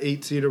that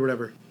 8 seed or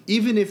whatever.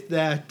 Even if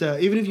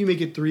you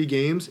make it 3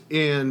 games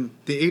and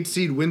the 8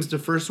 seed wins the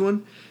first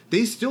one,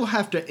 they still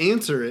have to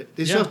answer it.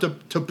 They still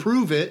have to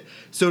prove it,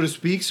 so to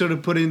speak. So to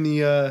put in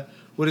the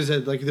what is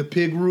it, like the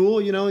pig rule?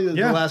 The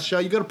last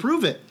shot. You got to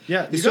prove it.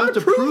 Yeah, you still have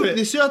to prove it.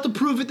 They still have to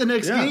prove it the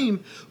next Yeah.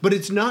 game. But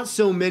it's not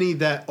so many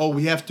that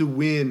we have to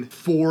win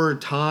 4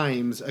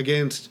 times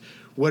against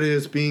what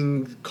is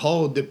being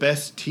called the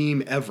best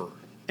team ever.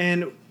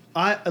 And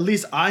at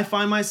least I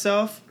find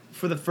myself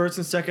for the first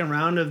and second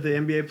round of the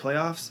NBA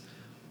playoffs.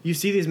 You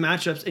see these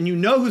matchups, and you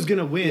know who's going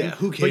to win. Yeah,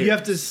 who cares? But you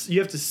have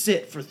to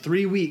sit for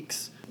 3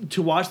 weeks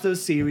to watch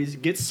those series,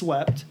 get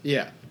swept.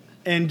 Yeah.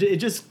 And it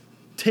just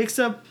takes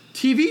up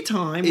TV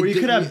time where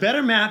you could have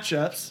better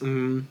matchups,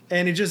 and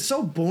it's just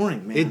so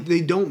boring, man.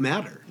 They don't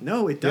matter.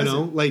 No, it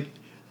doesn't. Like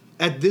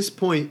at this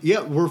point,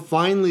 we're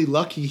finally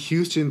lucky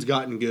Houston's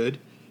gotten good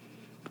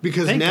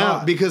because Thank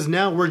God.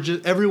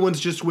 Everyone's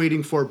just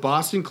waiting for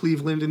Boston,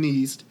 Cleveland in the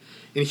East,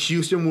 and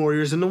Houston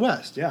Warriors in the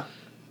West. Yeah.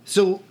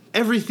 So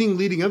everything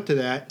leading up to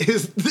that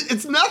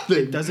it's nothing.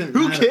 It doesn't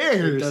Who matter.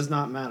 cares? It does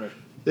not matter.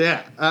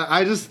 Yeah,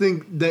 I just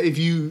think that if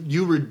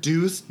you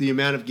reduce the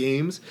amount of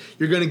games,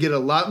 you're going to get a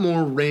lot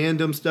more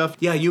random stuff.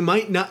 Yeah, you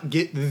might not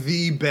get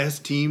the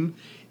best team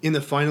in the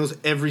finals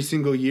every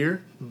single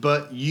year,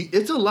 but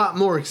it's a lot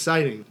more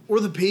exciting. Or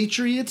the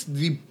Patriots,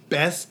 the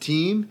best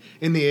team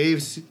in the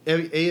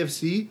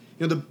AFC,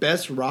 the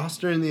best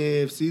roster in the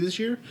AFC this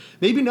year?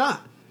 Maybe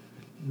not.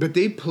 But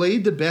they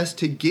played the best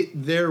to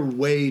get their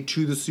way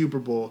to the Super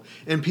Bowl,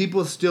 and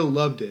people still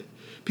loved it.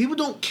 People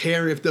don't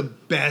care if the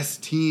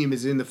best team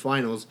is in the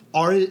finals.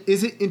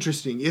 Is it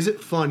interesting? Is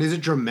it fun? Is it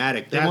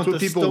dramatic? They That's want what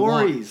the people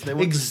stories. want. They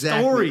want exactly.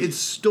 the stories. It's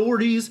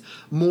stories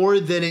more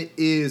than it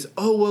is,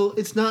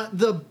 it's not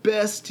the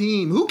best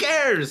team. Who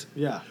cares?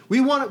 Yeah.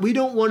 We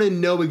don't want to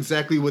know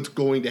exactly what's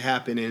going to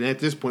happen, and at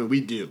this point we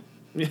do.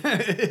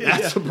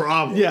 That's the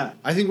problem. Yeah.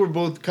 I think we're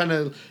both kind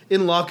of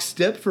in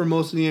lockstep for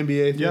most of the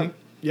NBA thing.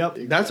 Yep.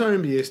 That's our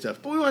NBA stuff.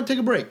 But we want to take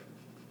a break.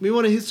 We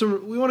want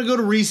to go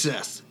to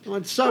recess. We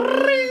want to stop.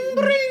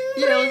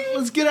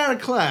 Let's get out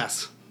of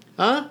class.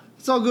 Huh?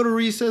 Let's all go to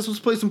recess. Let's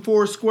play some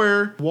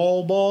Foursquare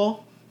wall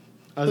ball.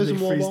 I was a Play big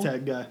some wall freeze ball.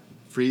 tag guy.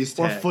 Freeze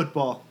Or tag.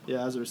 football.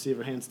 Yeah, as a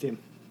receiver, hands team.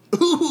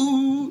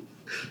 Ooh.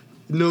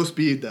 No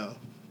speed though.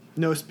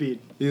 No speed.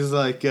 He's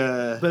like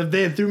But if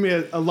they had threw me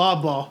a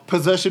lob ball,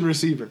 possession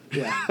receiver.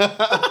 yeah.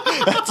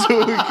 That's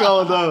what we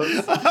call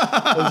those.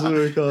 That's what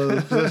we call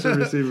those. Possession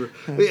receiver.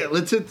 But yeah,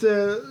 let's hit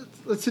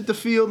the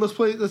field.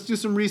 Let's do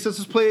some recess.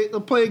 Let's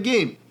play a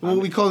game. And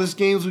what we call this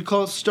game is we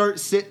call it start,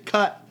 sit,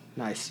 cut.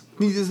 Nice.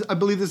 I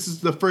believe this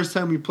is the first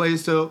time we play,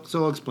 so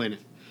I'll explain it.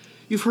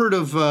 You've heard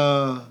of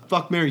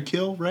Fuck, Marry,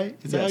 Kill, right?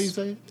 Is that how you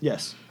say it?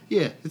 Yes.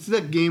 Yeah, it's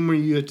that game where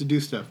you have to do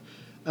stuff.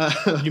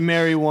 You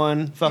marry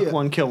one, fuck Yeah.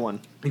 one, kill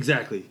one.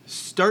 Exactly.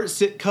 Start,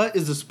 sit, cut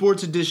is the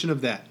sports edition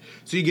of that.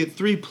 So you get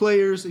 3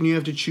 players, and you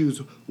have to choose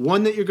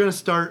one that you're going to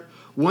start,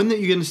 one that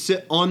you're going to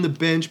sit on the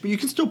bench, but you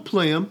can still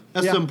play them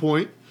at some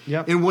point,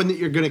 Yep. and one that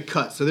you're going to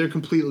cut, so they're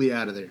completely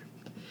out of there.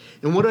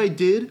 And what I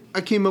did,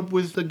 I came up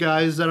with the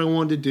guys that I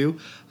wanted to do.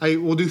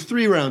 We'll do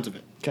 3 rounds of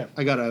it. Okay.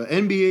 I got an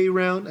NBA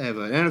round, I have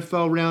an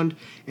NFL round,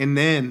 and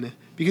then,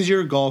 because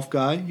you're a golf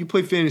guy, you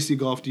play fantasy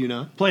golf, do you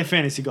not? Play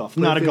fantasy golf.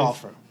 Not a fantasy-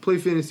 golfer. play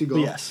fantasy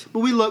golf. Yes. But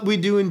we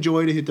do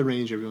enjoy to hit the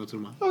range every once in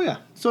a while. Oh, yeah.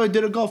 So I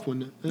did a golf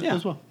one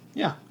as well.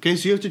 Yeah. Okay,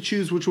 so you have to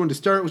choose which one to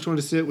start, which one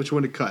to sit, which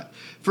one to cut.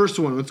 First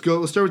one, let's go.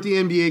 Let's start with the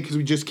NBA because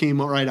we just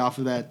came right off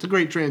of that. It's a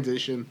great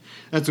transition.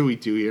 That's what we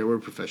do here. We're a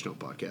professional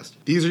podcast.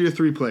 These are your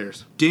 3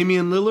 players.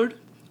 Damian Lillard,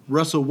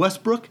 Russell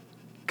Westbrook,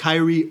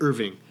 Kyrie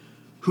Irving.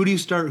 Who do you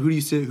start? Who do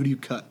you sit? Who do you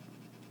cut?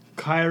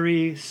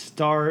 Kyrie,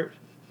 start,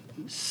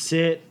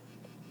 sit,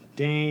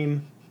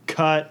 Dame,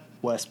 cut,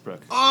 Westbrook.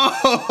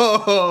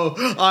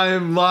 Oh, I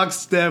am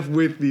lockstep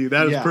with you.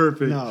 That is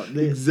perfect. No,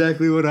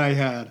 exactly what I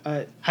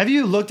had. Have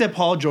you looked at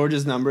Paul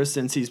George's numbers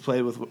since he's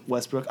played with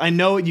Westbrook? I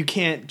know you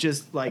can't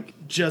just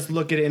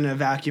look at it in a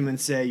vacuum and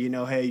say,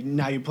 hey,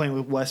 now you're playing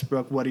with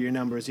Westbrook. What are your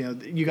numbers?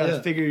 You got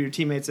to figure your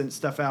teammates and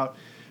stuff out.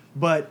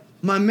 But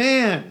my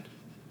man's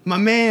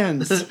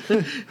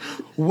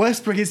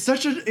Westbrook. He's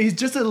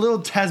just a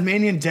little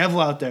Tasmanian devil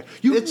out there.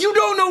 You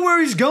don't know where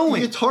he's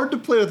going. It's hard to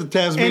play with the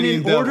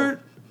Tasmanian devil. And in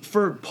order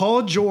for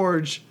Paul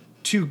George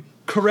to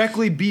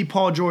correctly be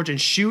Paul George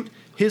and shoot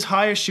his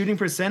highest shooting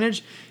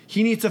percentage,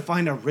 he needs to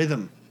find a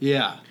rhythm.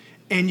 Yeah.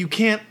 And you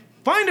can't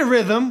find a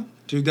rhythm,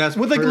 dude, that's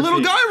with perfect. A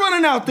little guy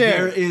running out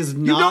there. There is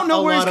not you don't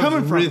know a where lot he's coming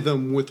of from.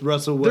 rhythm with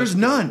Russell Westbrook. There's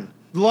none.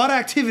 A lot of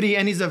activity,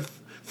 and he's a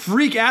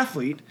freak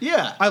athlete.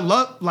 Yeah. I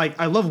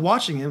love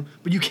watching him,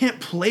 but you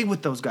can't play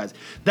with those guys.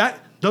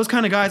 Those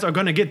kind of guys are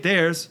going to get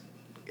theirs,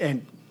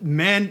 and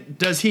man,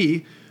 does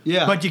he.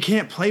 Yeah. But you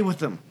can't play with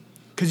them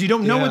because you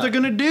don't know what they're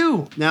going to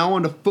do. Now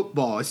on to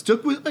football. I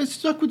stuck with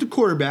the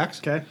quarterbacks.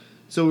 Okay.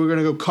 So we're going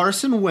to go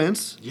Carson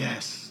Wentz.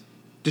 Yes.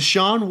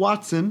 Deshaun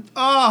Watson.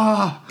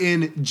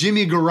 And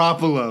Jimmy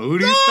Garoppolo. Who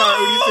do you start?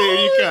 Who do you say? Who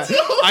do you cut?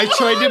 I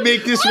tried to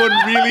make this one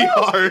really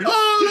hard.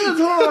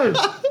 Oh, that's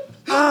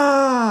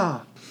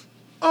hard.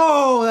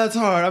 Oh, that's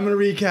hard. I'm going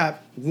to recap.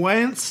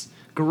 Wentz,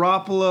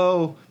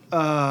 Garoppolo,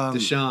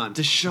 Deshaun.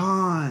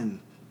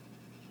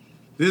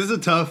 This is a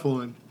tough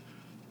one.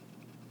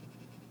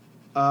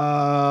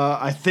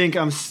 I think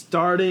I'm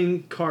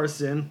starting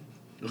Carson.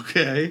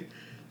 Okay.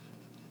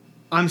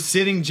 I'm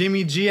sitting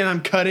Jimmy G and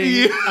I'm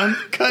cutting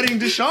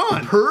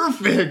Deshaun.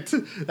 Perfect.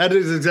 That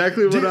is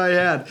exactly what I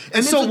had.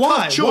 And so it's a why?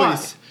 tough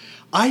choice.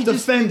 Why? I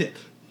defend it.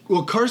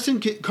 Well, Carson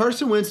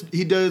Wentz,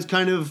 he does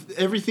kind of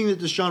everything that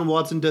Deshaun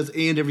Watson does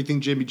and everything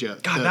Jimmy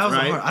does. God, that was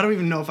right? hard. I don't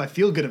even know if I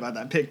feel good about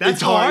that pick. That's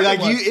it's hard. hard.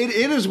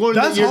 It is one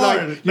that's that you're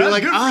hard. like, you're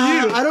like, good for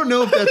you. I don't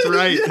know if that's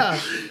right. Yeah.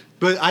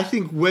 But I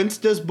think Wentz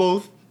does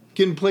both.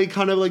 Can play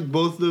kind of like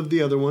both of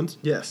the other ones.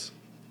 Yes.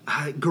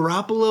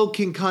 Garoppolo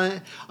can kind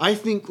of, I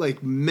think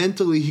like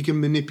mentally he can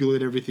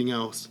manipulate everything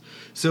else.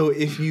 So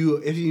if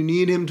you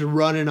need him to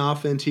run an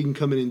offense, he can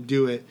come in and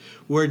do it.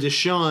 Where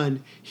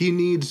Deshaun, he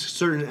needs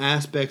certain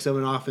aspects of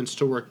an offense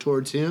to work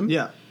towards him.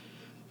 Yeah.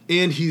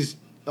 And he's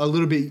a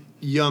little bit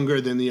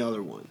younger than the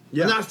other one.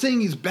 Yeah. I'm not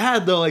saying he's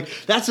bad though. Like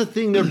that's the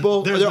thing. They're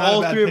both. There's not a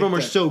all bad three of pick them are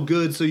there. so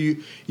good. So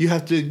you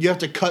have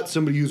to cut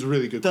somebody who's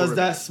really good. Does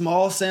that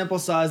small sample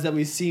size that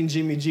we've seen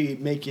Jimmy G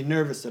make you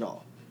nervous at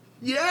all?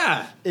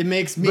 Yeah. It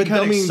makes me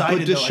kind of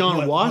excited. But Deshaun though,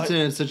 like, Watson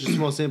had such a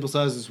small sample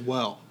size as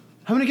well.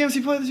 How many games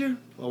he played this year?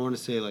 I want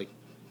to say like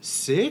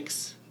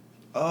 6.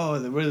 Oh,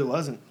 there really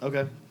wasn't.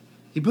 Okay.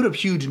 He put up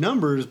huge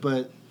numbers,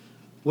 but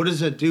what does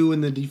that do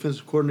when the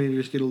defensive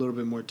coordinators get a little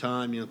bit more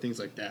time? Things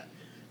like that.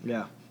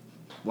 Yeah.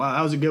 Wow,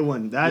 that was a good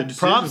one. Good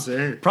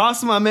decisions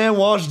Props to my man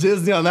Walsh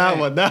Disney on that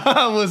one. That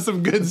was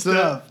some good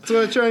stuff.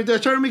 So I try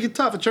to make it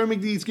tough. I try to make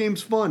these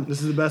games fun.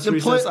 This is the best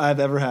recess I've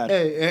ever had.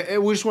 Hey,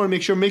 we just want to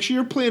make sure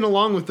you're playing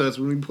along with us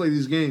when we play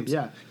these games.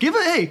 Yeah.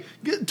 Tweet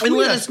and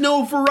let us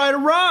know if we're right or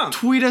wrong.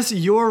 Tweet us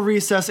your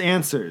recess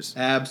answers.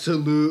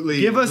 Absolutely.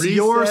 Give us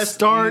your Recess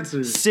start,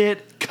 answers.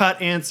 sit, cut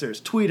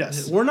answers. Tweet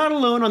us. We're not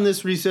alone on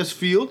this recess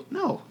field.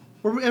 No.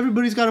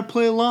 Everybody's got to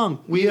play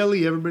along. We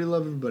LE. Everybody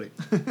love everybody.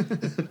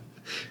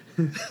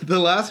 The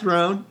last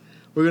round,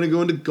 we're going to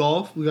go into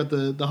golf. We got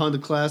the Honda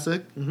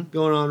Classic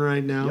going on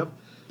right now.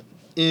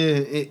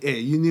 Yep.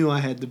 You knew I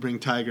had to bring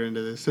Tiger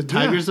into this. So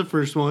Tiger's the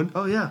first one.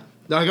 Oh, yeah.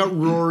 I got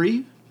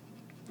Rory.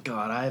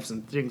 God, I have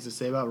some things to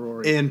say about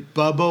Rory. And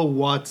Bubba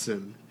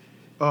Watson.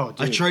 Oh,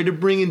 dude. I tried to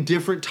bring in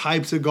different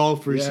types of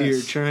golfers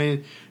here,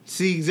 trying to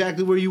see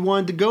exactly where you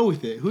wanted to go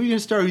with it. Who are you going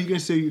to start? Who are you going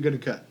to say you're going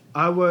to cut?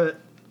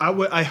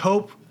 I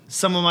hope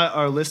some of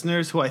our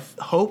listeners who I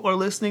hope are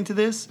listening to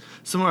this,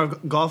 some of our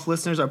golf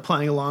listeners are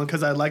playing along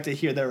because I'd like to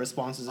hear their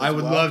responses as I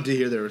would well. love to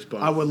hear their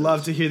responses. I would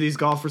love to hear these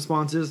golf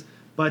responses,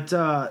 but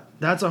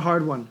that's a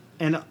hard one.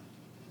 And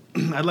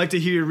I'd like to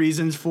hear your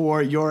reasons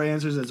for your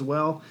answers as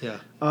well. Yeah.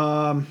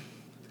 God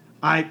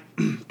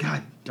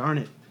darn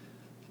it.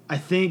 I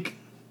think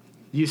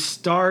you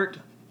start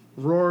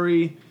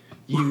Rory,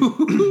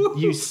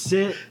 you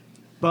sit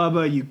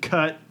Bubba, you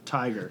cut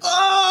Tiger.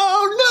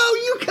 Oh,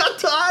 no, you cut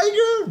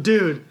Tiger?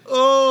 Dude.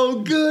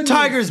 Oh, goodness.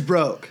 Tiger's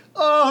broke.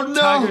 Oh, no.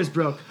 Tiger's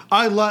broke.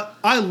 I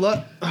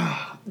love.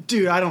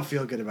 Dude, I don't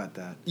feel good about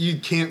that. You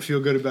can't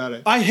feel good about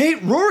it. I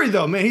hate Rory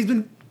though, man. He's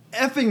been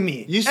effing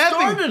me. You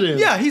started him.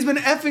 Yeah, he's been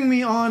effing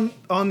me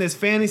on this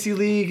fantasy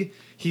league.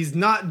 He's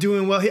not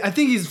doing well. I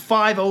think he's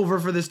 5 over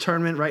for this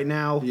tournament right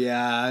now.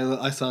 Yeah,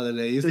 I saw that.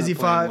 He's Is not he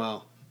playing 5?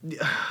 well.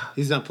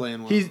 He's not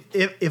playing well.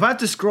 If I have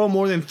to scroll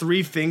more than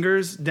 3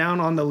 fingers down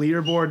on the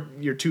leaderboard,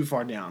 you're too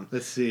far down.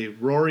 Let's see.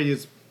 Rory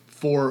is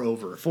 4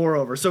 over. 4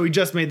 over. So he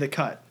just made the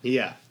cut.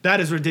 Yeah.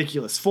 That is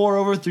ridiculous. 4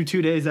 over through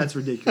 2 days, that's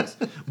ridiculous.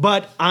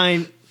 But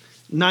I'm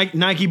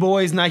Nike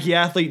boys, Nike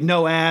athlete,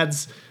 no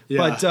ads. Yeah,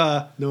 but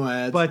no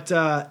ads.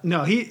 But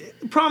no, he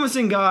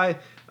promising guy.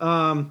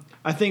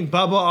 I think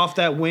Bubba off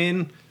that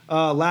win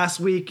last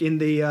week in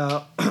the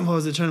what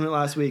was the tournament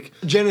last week?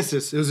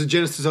 Genesis. It was a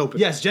Genesis Open.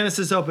 Yes,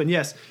 Genesis Open.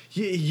 Yes,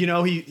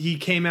 he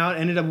came out,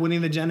 ended up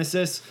winning the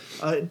Genesis.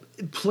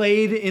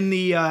 Played in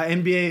the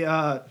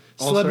NBA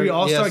Celebrity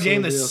All-Star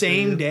game the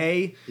same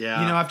day.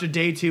 Yeah, after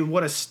day 2.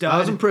 What a stud! That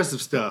was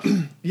impressive stuff.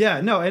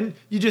 Yeah, no, and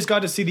you just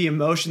got to see the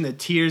emotion, the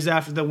tears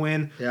after the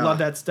win. Yeah. Love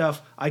that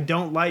stuff. I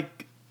don't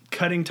like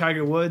cutting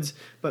Tiger Woods,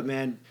 but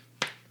man.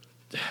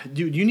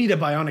 Dude, you need a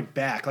bionic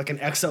back, like an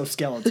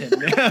exoskeleton,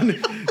 man.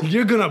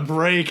 You're gonna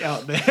break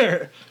out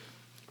there.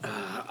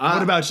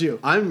 What about you?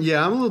 I'm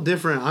a little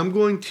different. I'm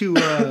going to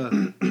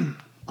I'm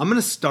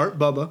gonna start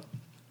Bubba.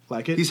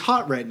 Like it? He's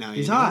hot right now.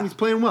 He's hot. He's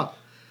playing well.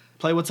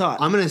 Play what's hot.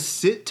 I'm gonna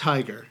sit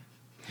Tiger.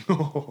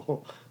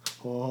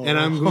 And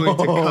I'm going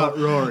to cut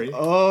Rory.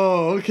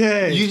 Oh,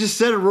 okay. You just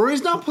said it.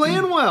 Rory's not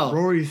playing well.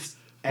 Rory's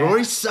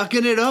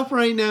sucking it up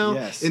right now.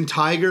 Yes. And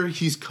Tiger,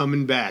 he's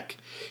coming back.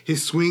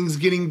 His swing's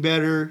getting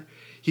better.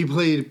 He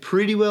played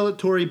pretty well at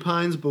Torrey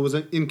Pines, but was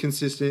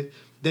inconsistent.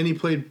 Then he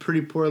played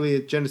pretty poorly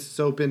at Genesis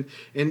Open,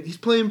 and he's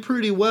playing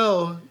pretty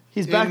well.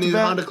 He's in back the to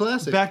back Honda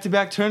Classic.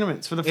 Back-to-back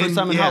tournaments for the first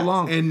time in how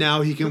long? And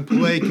now he can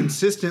play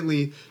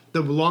consistently. The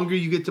longer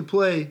you get to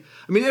play,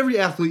 I mean, every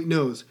athlete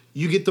knows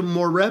you get the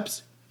more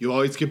reps, you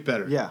always get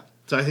better. Yeah.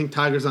 So I think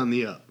Tiger's on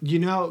the up.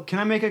 Can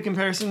I make a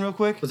comparison real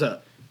quick? What's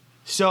up?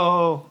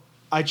 So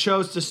I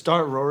chose to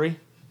start Rory,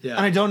 and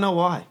I don't know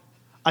why.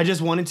 I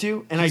just wanted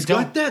to, and He's I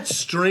don't. got that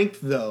strength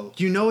though.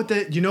 You know what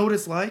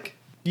it's like?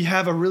 You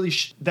have a really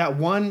that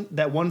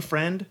one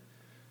friend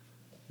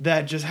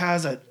that just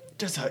has a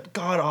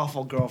god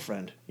awful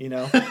girlfriend.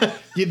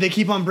 They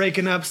keep on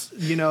breaking up,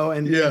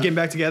 and getting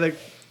back together.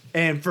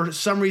 And for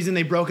some reason,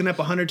 they've broken up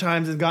 100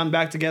 times and gotten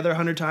back together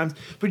 100 times.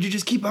 But you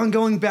just keep on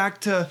going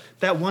back to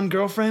that one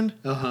girlfriend.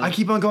 I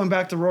keep on going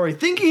back to Rory,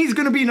 thinking he's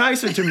going to be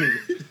nicer to me.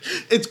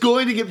 It's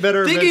going to get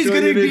better. Think he's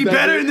going to be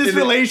better in this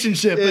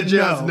relationship. It but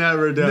just no.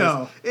 never does.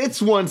 No.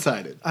 It's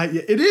one-sided.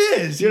 It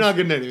is. You're not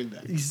getting anything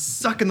back. He's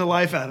sucking the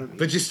life out of me.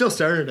 But you still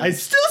started him. I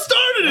still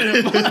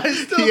started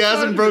him. He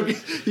hasn't broken.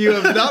 You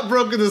have not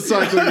broken the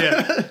cycle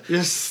yet.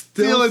 You're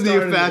still in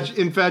the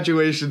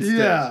infatuation stage.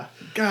 Yeah.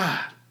 God,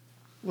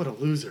 what a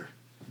loser.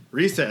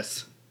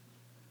 Recess.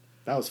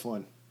 That was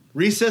fun.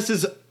 Recess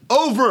is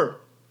over.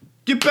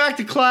 Get back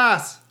to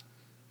class.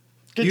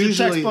 Get your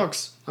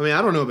textbooks. I mean,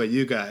 I don't know about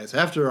you guys.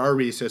 After our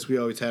recess, we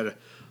always had a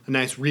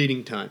nice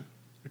reading time.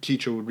 Our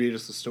teacher would read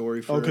us a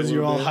story for because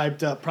you're all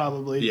hyped up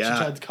probably. Yeah.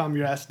 She tried to calm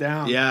your ass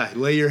down. Yeah,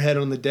 lay your head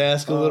on the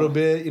desk a little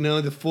bit,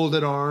 the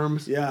folded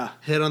arms. Yeah.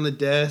 Head on the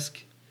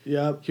desk.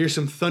 Yep. Here's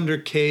some Thunder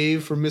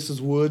Cave from Mrs.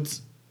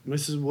 Woods.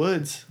 Mrs.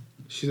 Woods.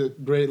 She's a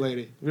great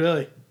lady.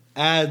 Really?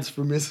 Ads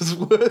for Mrs.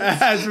 Woods.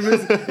 Ads for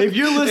Mrs. If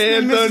you're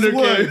listening,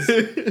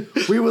 Mrs.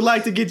 Woods, we would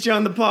like to get you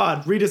on the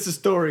pod. Read us a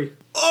story.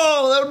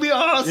 Oh, that would be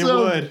awesome. It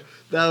would.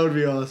 That would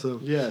be awesome.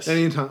 Yes.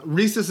 Anytime.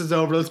 Recess is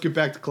over. Let's get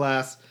back to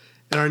class.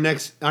 And our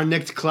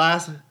next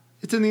class,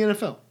 it's in the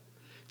NFL.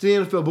 It's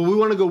in the NFL, but we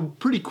want to go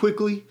pretty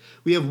quickly.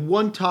 We have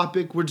one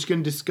topic we're just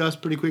going to discuss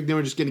pretty quick. Then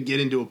we're just going to get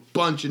into a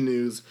bunch of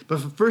news.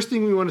 But the first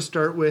thing we want to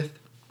start with,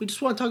 we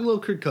just want to talk a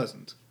little Kirk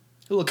Cousins.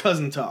 A little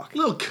cousin talk. A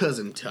little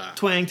cousin talk.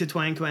 Twang to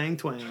twang, twang,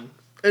 twang.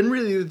 And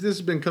really, what this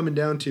has been coming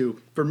down to,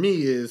 for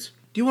me, is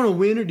do you want to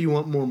win or do you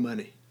want more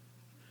money?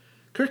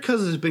 Kirk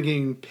Cousins has been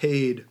getting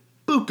paid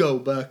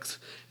buco bucks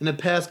in the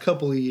past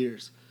couple of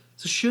years.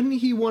 So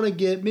shouldn't he want to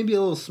get maybe a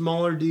little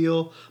smaller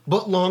deal,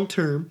 but long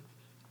term,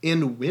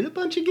 and win a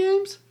bunch of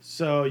games?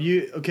 So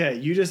you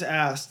just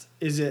asked,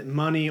 is it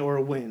money or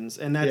wins?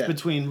 And that's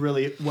between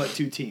really what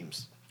two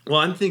teams? Well,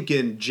 I'm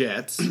thinking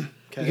Jets.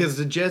 Okay. Because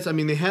the Jets, I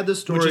mean, they had the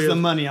story. Which is the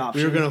money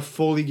option. We were going to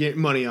fully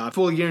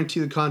guarantee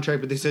the contract,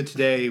 but they said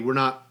today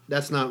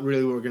that's not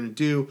really what we're going to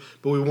do,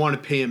 but we want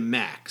to pay him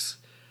max.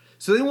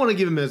 So they want to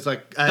give him as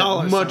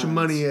much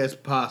money as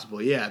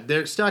possible. Yeah,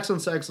 they're stacks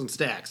on stacks on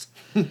stacks.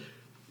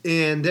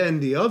 And then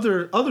the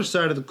other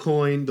side of the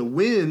coin, the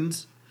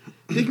wins,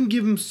 they can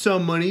give him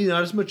some money,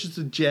 not as much as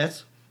the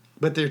Jets,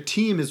 but their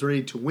team is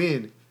ready to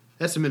win.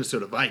 That's the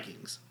Minnesota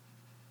Vikings.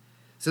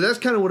 So that's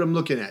kind of what I'm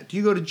looking at. Do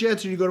you go to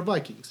Jets or do you go to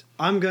Vikings?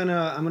 I'm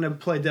gonna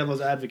play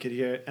devil's advocate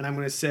here, and I'm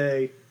gonna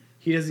say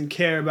he doesn't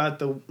care about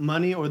the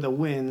money or the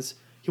wins.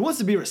 He wants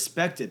to be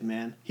respected,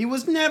 man. He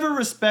was never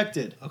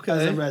respected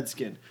as a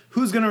Redskin.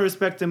 Who's gonna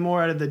respect him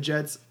more out of the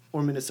Jets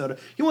or Minnesota?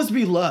 He wants to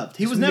be loved.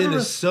 He was never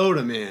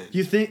Minnesota, man.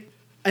 You think?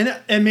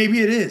 And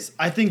maybe it is.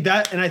 I think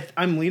that, and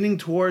I'm leaning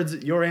towards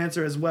your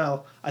answer as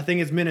well. I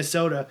think it's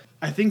Minnesota.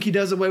 I think he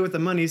does away with the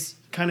money.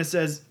 Kind of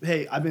says,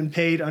 "Hey, I've been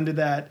paid under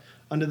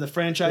the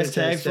franchise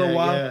tag for a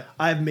while. Yeah.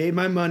 I've made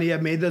my money.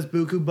 I've made those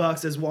buku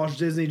bucks, as Walt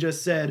Disney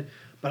just said.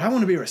 But I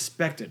want to be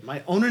respected.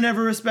 My owner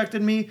never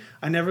respected me.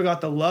 I never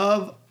got the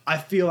love I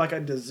feel like I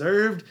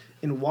deserved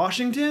in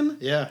Washington.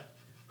 Yeah.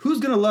 Who's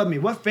going to love me?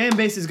 What fan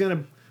base is going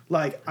to,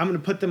 like, I'm going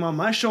to put them on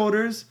my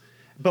shoulders.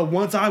 But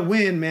once I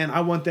win, man, I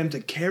want them to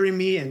carry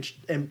me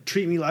and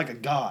treat me like a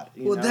god.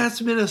 Well, know?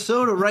 that's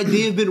Minnesota, right?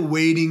 They have been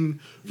waiting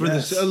for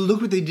Yes. this.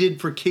 Look what they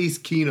did for Case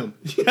Keenum.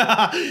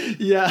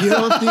 Yeah. You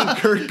don't think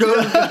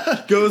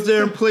Kirk goes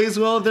there and plays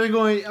well? They're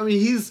going. I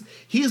mean,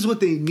 he is what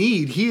they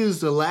need. He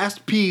is the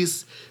last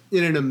piece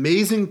in an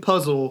amazing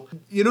puzzle.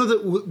 You know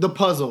the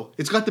puzzle.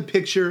 It's got the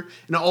picture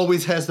and it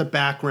always has the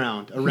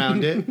background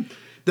around it.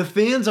 The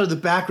fans are the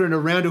background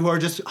around it who are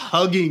just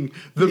hugging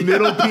the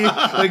middle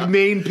piece,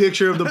 main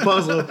picture of the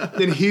puzzle.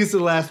 Then he's the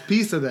last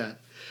piece of that.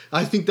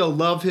 I think they'll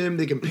love him.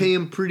 They can pay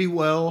him pretty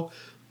well.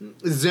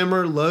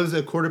 Zimmer loves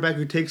a quarterback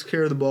who takes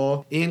care of the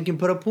ball and can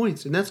put up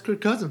points, and that's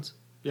Kirk Cousins.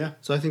 Yeah.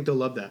 So I think they'll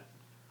love that.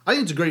 I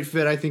think it's a great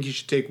fit. I think you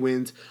should take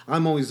wins.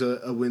 I'm always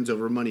a wins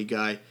over money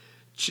guy.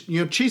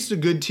 Chase a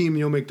good team and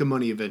you'll make the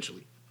money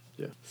eventually.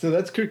 Yeah. So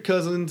that's Kirk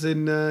Cousins,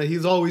 and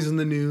he's always in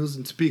the news.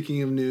 And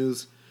speaking of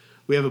news,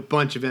 we have a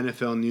bunch of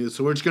NFL news,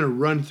 so we're just going to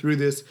run through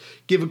this,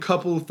 give a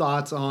couple of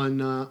thoughts on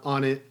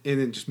it, and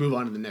then just move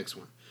on to the next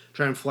one.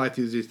 Try and fly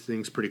through these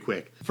things pretty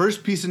quick.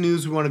 First piece of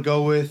news we want to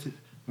go with,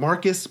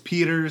 Marcus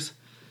Peters.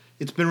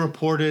 It's been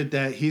reported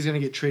that he's going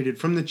to get traded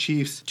from the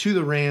Chiefs to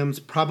the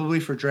Rams, probably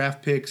for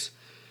draft picks.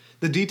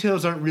 The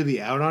details aren't really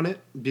out on it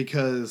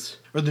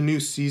or the new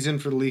season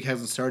for the league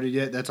hasn't started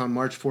yet. That's on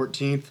March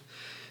 14th.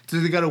 So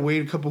they got to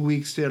wait a couple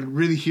weeks to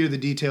really hear the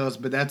details,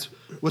 but that's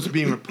what's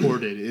being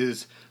reported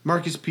is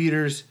Marcus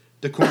Peters,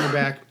 the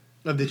cornerback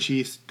of the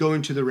Chiefs,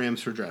 going to the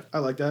Rams for draft. I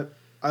like that.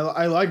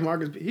 I like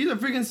Marcus. He's a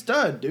freaking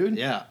stud, dude.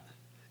 Yeah.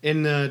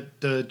 And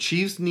the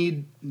Chiefs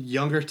need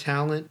younger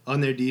talent on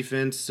their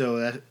defense, so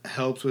that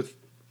helps with,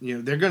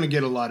 they're going to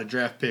get a lot of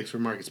draft picks for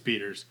Marcus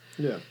Peters.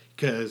 Yeah.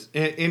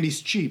 And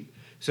he's cheap.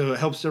 So it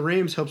helps the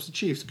Rams, helps the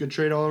Chiefs. Good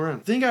trade all around.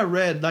 I think I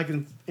read,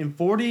 in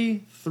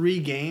 43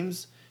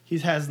 games, he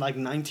has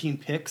 19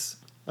 picks.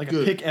 A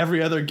pick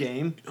every other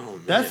game. Oh,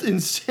 man. That's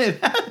insane.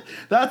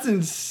 That's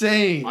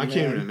insane. I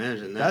can't even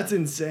imagine that. That's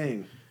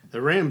insane.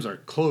 The Rams are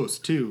close,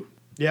 too.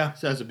 Yeah.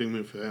 So that's a big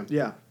move for them.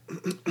 Yeah.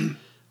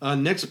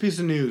 Next piece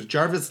of news.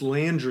 Jarvis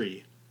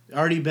Landry.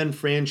 Already been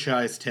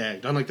franchise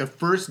tagged. On the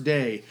first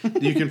day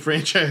that you can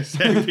franchise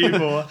tag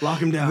people.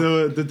 Lock him down.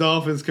 The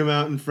Dolphins come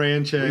out and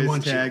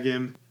franchise tag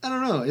him. I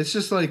don't know. It's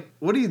just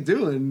what are you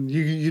doing?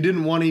 You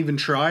didn't want to even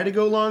try to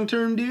go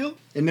long-term deal?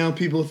 And now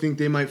people think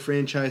they might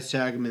franchise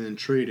tag him and then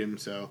trade him.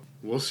 So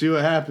we'll see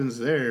what happens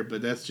there.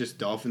 But that's just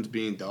Dolphins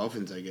being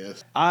Dolphins, I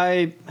guess.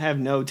 I have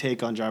no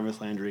take on Jarvis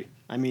Landry.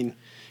 I mean,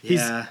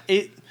 he's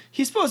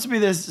supposed to be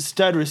this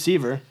stud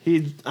receiver.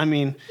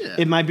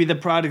 It might be the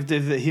product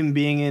of him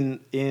being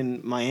in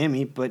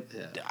Miami, but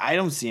I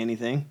don't see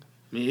anything.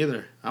 Me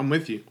either. I'm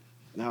with you.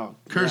 No.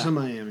 Curse of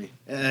Miami.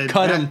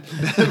 Cut him.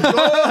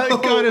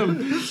 Cut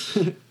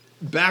him.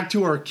 Back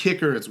to our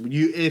kickers.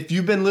 If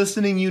you've been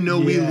listening,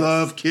 we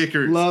love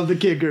kickers. Love the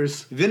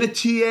kickers.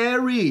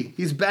 Vinatieri.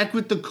 He's back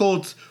with the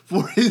Colts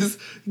for his,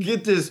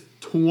 get this,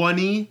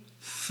 23rd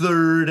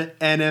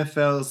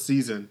NFL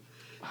season.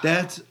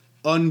 That's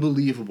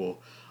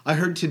unbelievable. I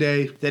heard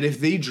today that if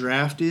they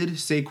drafted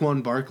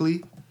Saquon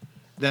Barkley,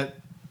 that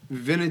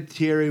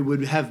Vinatieri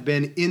would have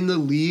been in the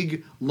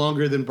league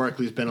longer than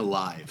Barkley's been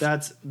alive.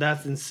 That's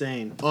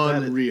insane.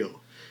 Unreal.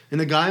 And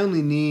the guy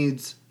only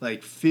needs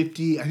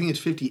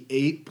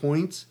 58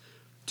 points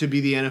to be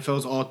the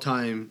NFL's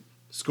all-time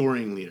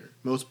scoring leader.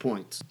 Most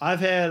points. I've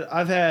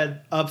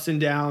had ups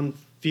and down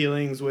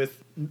feelings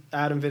with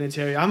Adam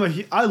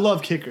Vinatieri. I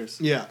love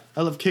kickers. Yeah.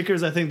 I love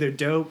kickers. I think they're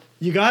dope.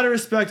 You got to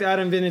respect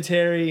Adam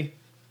Vinatieri,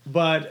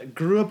 but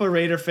grew up a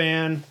Raider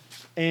fan,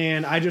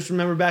 and I just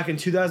remember back in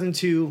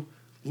 2002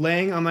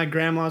 laying on my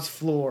grandma's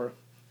floor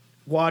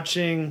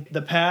watching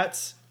the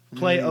Pats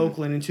play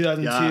Oakland in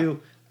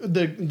 2002. Yeah.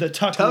 The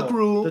tuck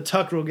rule. The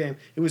tuck rule game.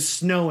 It was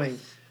snowing,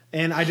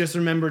 and I just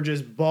remember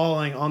just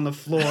bawling on the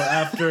floor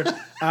after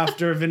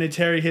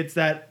Vinatieri hits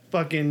that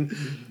fucking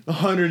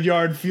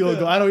 100-yard field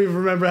goal. I don't even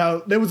remember how.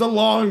 There was a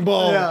long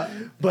ball,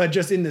 but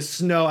just in the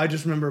snow, I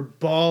just remember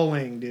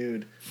bawling,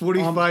 dude.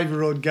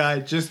 45-year-old guy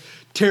just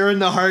tearing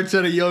the hearts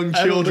out of young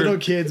children. Little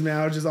kids, man.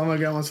 I was just on my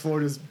grandma's floor,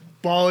 just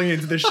bawling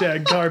into the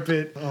shed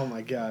carpet. Oh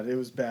my god, it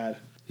was bad.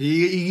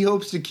 He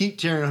hopes to keep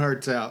tearing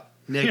hearts out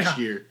next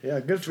year. Yeah,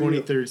 good for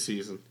you. 23rd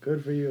season.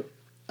 Good for you.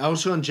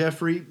 Alshon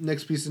Jeffrey,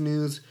 next piece of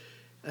news.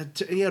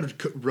 He had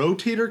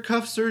rotator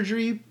cuff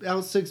surgery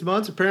out 6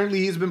 months.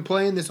 Apparently, he's been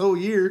playing this whole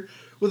year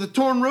with a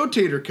torn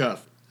rotator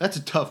cuff. That's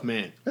a tough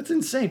man. That's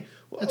insane.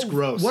 That's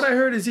gross. What I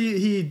heard is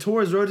he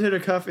tore his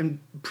rotator cuff in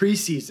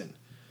preseason.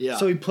 Yeah.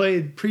 So he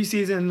played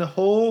preseason the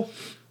whole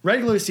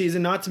regular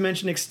season, not to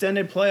mention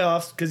extended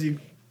playoffs, because he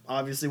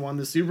obviously won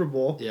the Super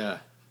Bowl. Yeah.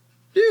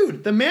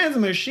 Dude, the man's a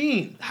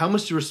machine. How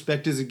much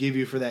respect does it give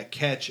you for that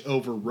catch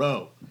over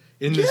Rowe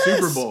in the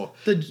Super Bowl?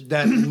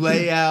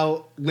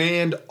 That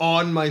land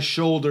on my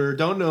shoulder.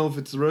 Don't know if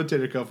it's the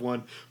rotator cuff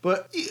one,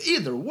 but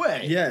either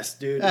way. Yes,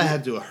 dude. That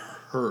had to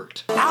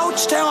hurt.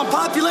 Ouch town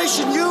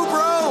population, you,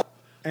 bro.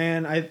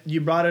 And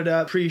you brought it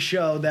up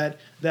pre-show that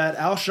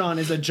Alshon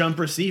is a jump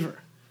receiver.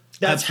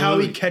 That's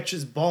Absolutely. how he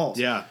catches balls.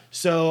 Yeah.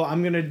 So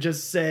I'm going to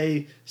just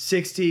say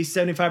 60,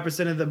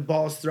 75% of the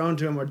balls thrown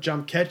to him are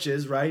jump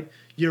catches, right?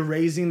 You're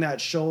raising that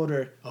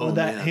shoulder or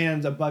that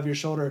hand above your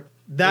shoulder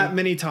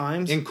many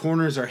times. And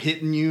corners are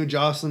hitting you,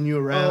 jostling you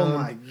around. Oh,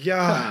 my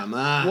God. Come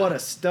on. What a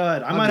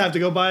stud. I might have to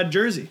go buy a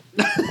jersey.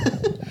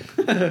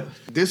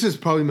 This is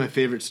probably my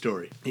favorite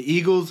story. The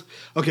Eagles,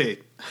 okay,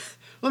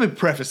 let me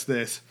preface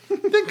this.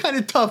 Been kind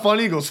of tough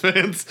on Eagles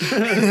fans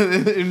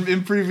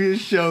in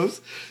previous shows,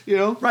 you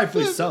know.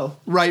 Rightfully so.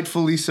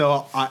 Rightfully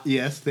so.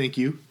 Yes, thank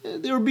you.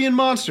 They were being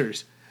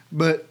monsters,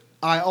 but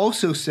I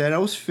also said I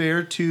was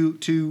fair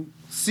to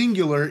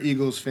singular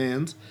Eagles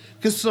fans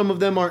because some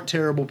of them aren't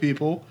terrible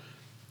people,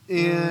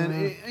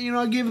 and you know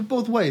I gave it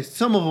both ways.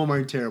 Some of them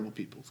aren't terrible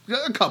people.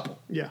 A couple.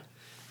 Yeah.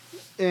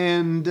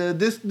 And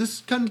this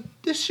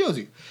shows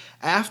you.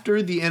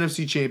 After the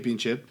NFC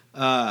Championship,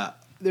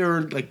 there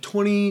were like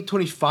 20,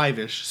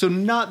 25-ish, so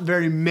not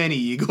very many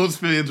Eagles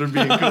fans were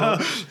being cool.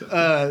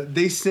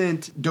 They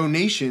sent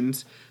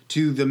donations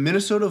to the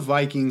Minnesota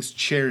Vikings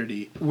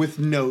charity with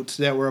notes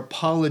that were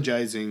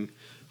apologizing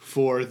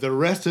for the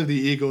rest of the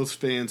Eagles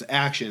fans'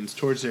 actions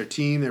towards their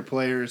team, their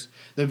players,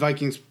 the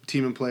Vikings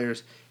team and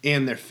players,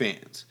 and their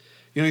fans.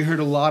 You know, you heard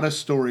a lot of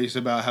stories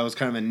about how it's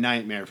kind of a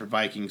nightmare for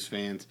Vikings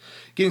fans,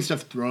 getting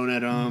stuff thrown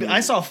at them.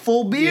 I saw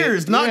full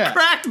beers, not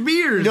cracked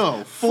beers.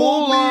 No,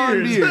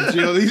 full-on beers.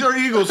 You know, these are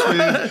Eagles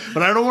fans,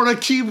 but I don't want to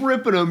keep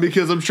ripping them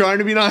because I'm trying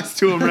to be nice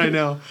to them right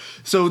now.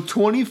 So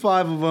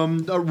 25 of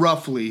them,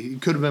 roughly,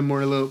 could have been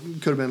more,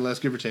 could have been less,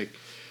 give or take,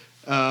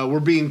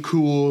 were being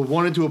cool,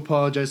 wanted to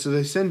apologize, so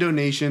they send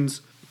donations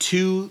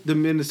to the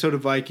Minnesota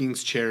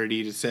Vikings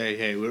charity to say,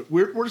 hey,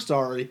 we're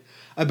sorry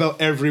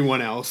about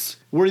everyone else.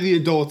 We're the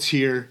adults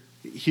here.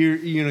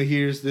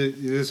 Here's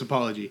this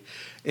apology.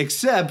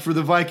 Except for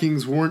the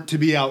Vikings weren't to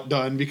be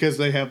outdone because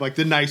they have like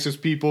the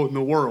nicest people in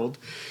the world.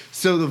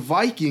 So the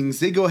Vikings,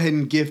 they go ahead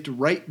and gift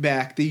right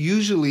back. They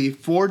usually,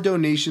 for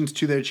donations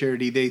to their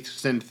charity, they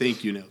send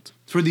thank you notes.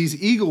 For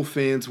these Eagle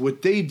fans,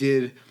 what they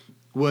did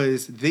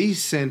was they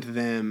sent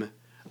them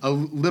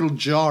little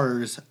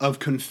jars of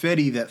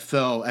confetti that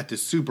fell at the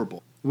Super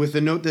Bowl, with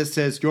a note that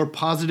says, your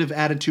positive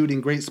attitude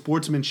and great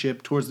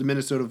sportsmanship towards the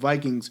Minnesota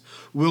Vikings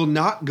will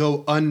not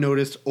go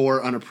unnoticed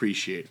or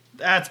unappreciated.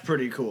 That's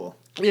pretty cool.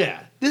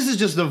 Yeah. This is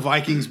just the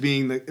Vikings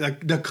being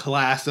the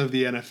class of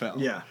the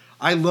NFL. Yeah.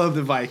 I love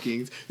the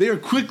Vikings. They are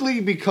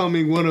quickly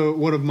becoming one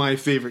of my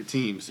favorite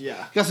teams.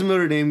 Yeah. Got some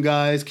Notre Dame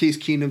guys. Case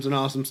Keenum's an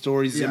awesome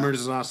story.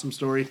 Zimmer's an awesome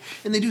story.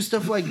 And they do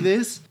stuff like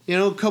this. You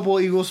know, a couple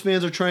of Eagles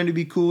fans are trying to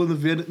be cool,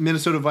 and the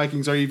Minnesota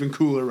Vikings are even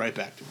cooler right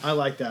back to them. I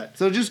like that.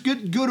 So just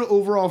good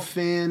overall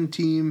fan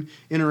team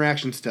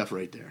interaction stuff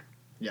right there.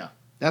 Yeah.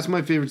 That's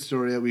my favorite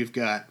story that we've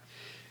got.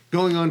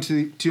 Going on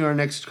to our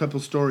next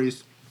couple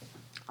stories.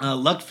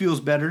 Luck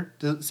feels better.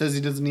 Says he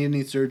doesn't need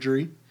any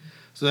surgery.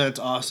 So that's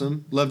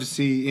awesome. Love to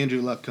see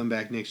Andrew Luck come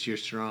back next year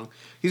strong.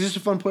 He's just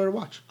a fun player to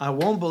watch. I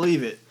won't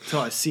believe it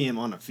until I see him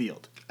on the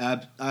field.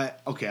 How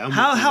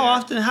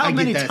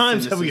many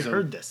times have we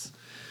heard this?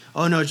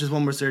 Oh, no, it's just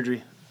one more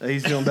surgery.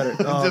 He's feeling better.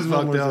 Oh, just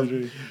one more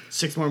surgery.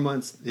 6 more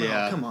months.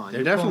 Yeah. Oh, come on.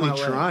 They're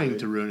definitely trying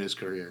to ruin his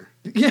career.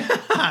 Yeah.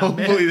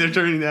 Hopefully they're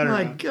turning that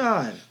around. My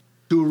God.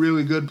 To a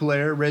really good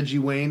player, Reggie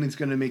Wayne is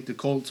going to make the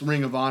Colts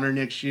Ring of Honor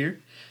next year.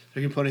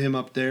 They can put him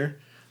up there.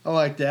 I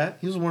like that.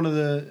 He was one of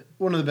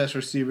the best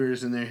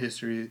receivers in their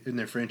history, in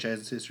their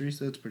franchise's history,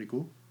 so that's pretty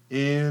cool.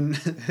 And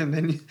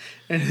then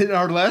in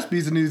our last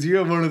piece of news, you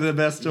have one of the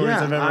best stories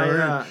I've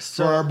ever heard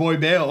for our boy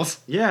Bayles.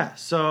 Yeah,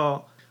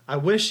 so I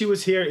wish he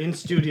was here in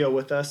studio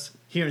with us,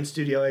 here in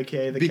studio,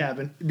 aka the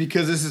cabin.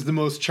 Because this is the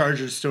most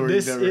Chargers story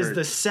you've ever heard. This is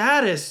the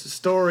saddest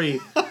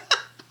story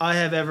I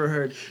have ever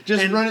heard.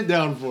 Just run it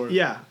down for us.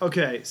 Yeah,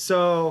 okay,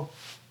 so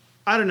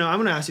I don't know. I'm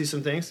gonna ask you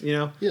some things. You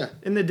know, yeah.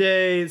 In the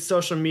day,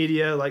 social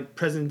media, like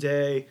present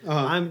day,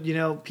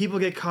 people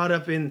get caught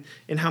up in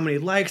how many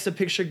likes a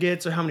picture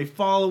gets or how many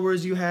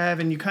followers you have,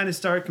 and you kind of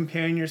start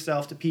comparing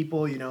yourself to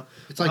people. You know,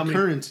 it's like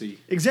currency.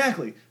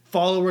 Exactly,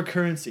 follower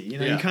currency. You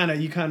know, you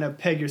kind of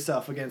peg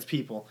yourself against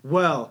people.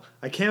 Well,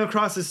 I came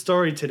across this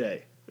story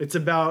today. It's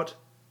about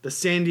the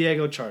San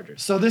Diego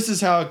Chargers. So this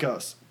is how it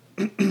goes.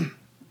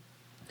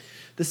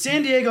 The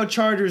San Diego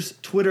Chargers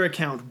Twitter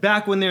account,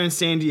 back when they're in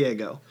San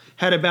Diego,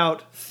 had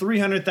about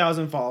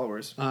 300,000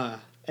 followers.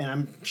 And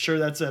I'm sure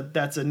that's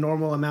a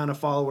normal amount of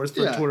followers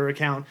for a Twitter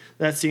account.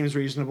 That seems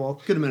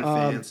reasonable. Good amount of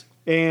fans.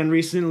 And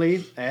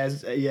recently,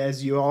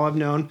 as you all have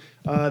known,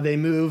 they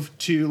moved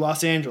to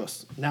Los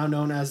Angeles, now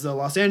known as the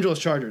Los Angeles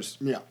Chargers.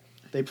 Yeah.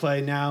 They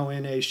play now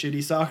in a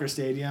shitty soccer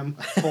stadium,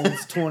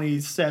 holds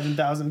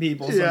 27,000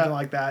 people, something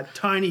like that.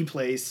 Tiny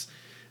place,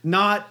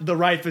 not the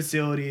right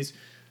facilities.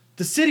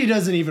 The city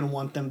doesn't even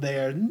want them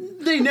there.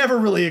 They never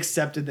really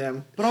accepted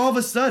them. But all of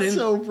a sudden...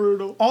 So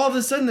brutal. All of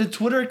a sudden, the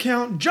Twitter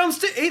account jumps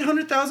to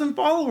 800,000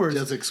 followers.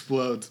 Just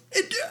explodes.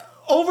 It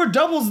over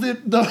doubles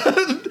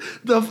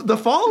the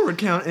follower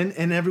count.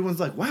 And everyone's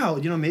like, wow,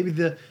 you know,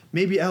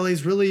 maybe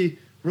LA's really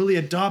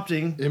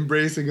adopting...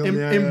 Embracing them.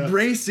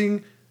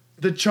 Embracing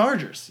the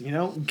Chargers,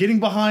 getting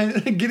behind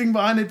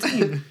the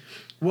team.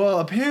 Well,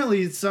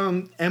 apparently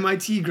some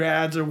MIT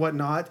grads or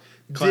whatnot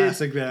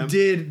Classic them.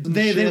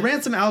 They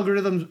ran some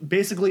algorithms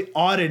basically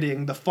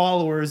auditing the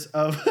followers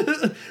of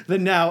the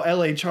now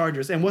LA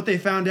Chargers. And what they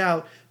found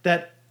out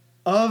that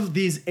of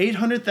these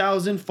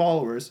 800,000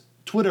 followers,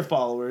 Twitter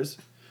followers,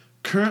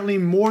 currently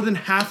more than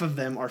half of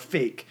them are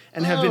fake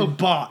and have been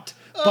bought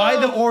by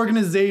the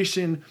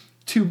organization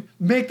to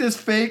make this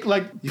fake,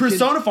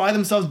 personify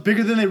themselves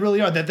bigger than they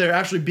really are, that they're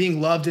actually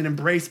being loved and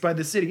embraced by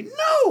the city.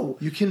 No!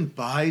 You can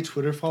buy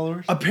Twitter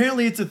followers?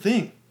 Apparently it's a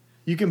thing.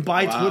 You can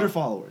buy Twitter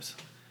followers.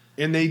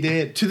 And they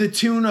did. To the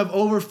tune of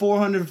over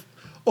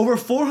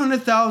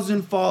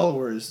 400,000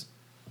 followers,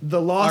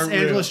 the Los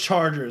Angeles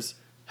Chargers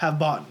have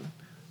bought.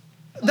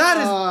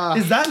 That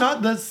is that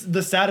not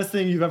the saddest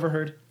thing you've ever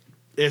heard?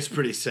 It's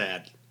pretty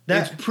sad.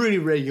 It's pretty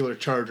regular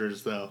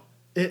Chargers, though.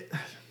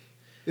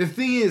 The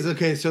thing is,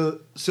 okay, so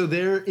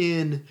they're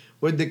in,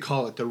 what did they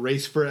call it? The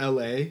race for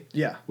LA?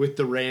 Yeah. With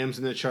the Rams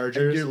and the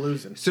Chargers. And you're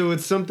losing. So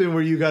it's something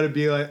where you got to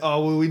be like,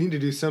 oh, well, we need to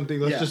do something.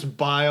 Let's just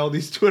buy all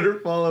these Twitter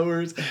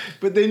followers.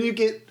 But then you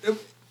get,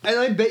 and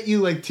I bet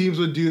you teams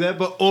would do that,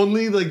 but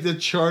only the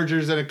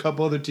Chargers and a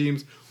couple other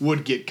teams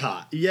would get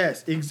caught.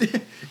 Yes,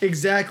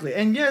 exactly.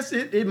 And yes,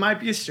 it might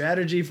be a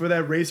strategy for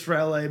that race for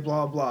LA,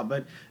 blah, blah.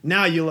 But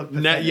now you look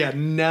pathetic.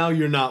 Now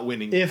you're not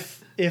winning.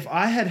 If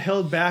I had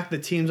held back the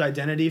team's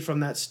identity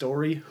from that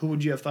story, who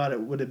would you have thought it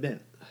would have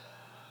been?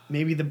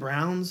 Maybe the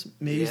Browns?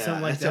 Maybe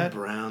something like that? That's a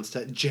Browns.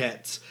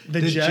 Jets.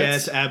 The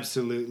Jets,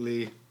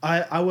 absolutely.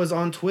 I was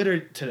on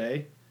Twitter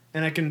today,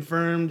 and I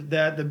confirmed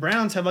that the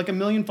Browns have 1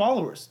 million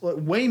followers.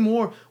 Way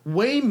more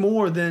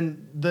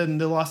than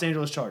the Los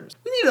Angeles Chargers.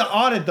 We need to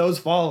audit those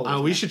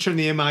followers. We should turn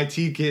the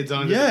MIT kids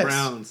on to the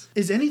Browns.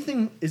 Is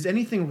anything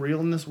real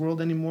in this world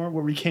anymore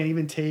where we can't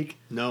even take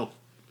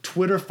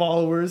Twitter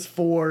followers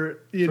for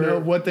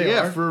what they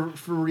are? For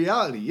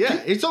reality. Yeah.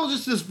 It's all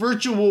just this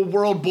virtual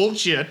world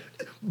bullshit.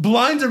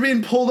 Blinds are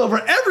being pulled over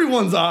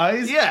everyone's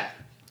eyes. Yeah.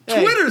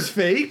 Twitter's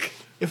fake.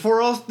 If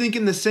we're all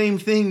thinking the same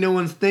thing, no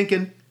one's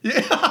thinking.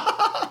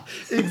 Yeah.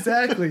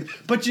 Exactly.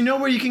 But you know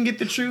where you can get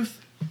the truth?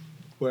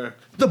 Where?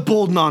 The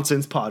Bold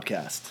Nonsense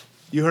Podcast.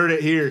 You heard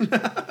it here.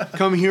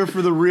 Come here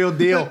for the real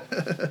deal.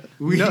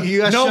 You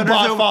got no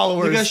bot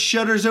followers. You got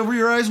shutters over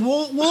your eyes.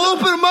 We'll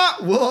open them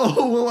up.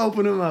 We'll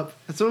open them up.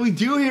 That's what we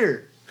do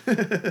here.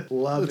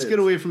 Let's get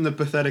away from the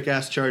pathetic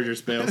ass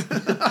Chargers, Bayles.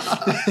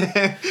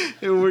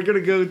 And we're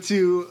gonna go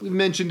to. We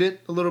mentioned it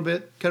a little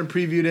bit, kind of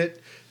previewed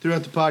it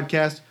throughout the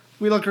podcast.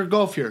 We like our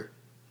golf here.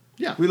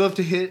 Yeah, we love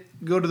to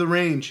go to the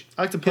range.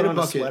 I like to put on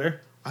a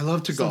sweater. I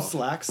love to golf. Some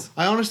slacks.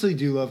 I honestly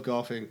do love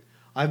golfing.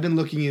 I've been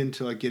looking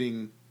into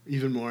getting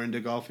even more into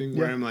golfing,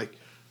 where I'm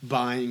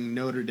buying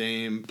Notre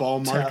Dame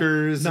ball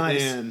markers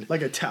and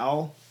a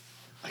towel.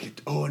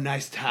 A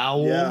nice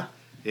towel.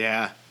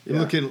 Yeah.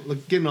 You're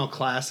getting all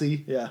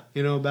classy. Yeah.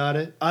 About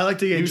it. I like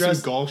to get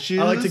dressed. Some golf shoes.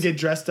 I like to get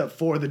dressed up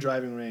for the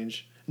driving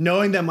range,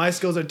 knowing that my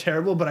skills are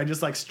terrible, but I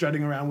just like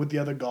strutting around with the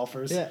other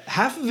golfers. Yeah.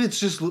 Half of it's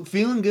just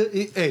feeling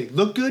good. Hey,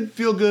 look good,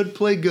 feel good,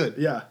 play good.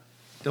 Yeah.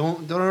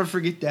 Don't ever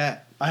forget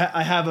that.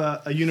 I have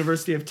a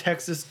University of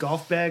Texas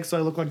golf bag, so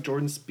I look like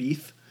Jordan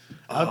Spieth.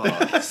 Out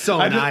there. So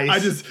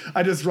nice.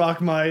 I just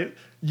rock my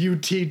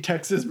UT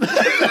Texas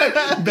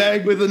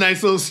bag with a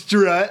nice little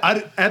strut.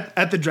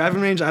 At the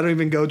driving range, I don't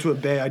even go to a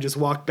bay. I just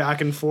walk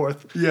back and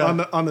forth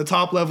on the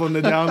top level and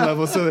the down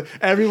level, so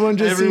everyone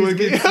can see you.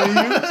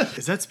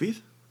 Is that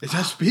Spieth? Is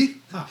that Spieth?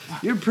 Oh,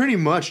 you're pretty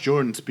much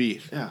Jordan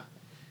Spieth. Yeah,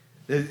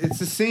 it's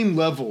the same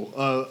level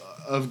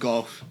of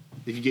golf.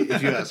 If you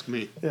ask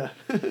me. Yeah.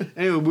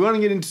 Anyway, we want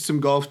to get into some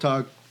golf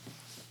talk.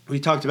 We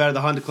talked about it,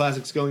 the Honda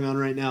Classic's going on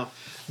right now.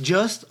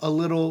 Just a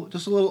little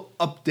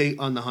update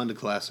on the Honda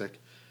Classic.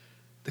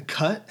 The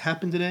cut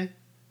happened today.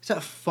 It's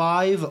at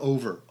 5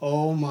 over.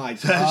 Oh my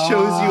god! That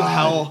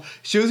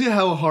shows you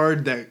how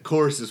hard that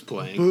course is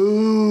playing.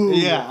 Boo!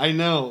 Yeah, I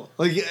know.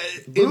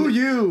 Boo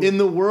you! In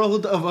the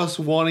world of us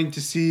wanting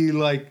to see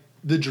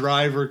the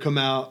driver come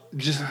out,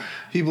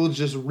 people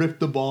just rip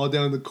the ball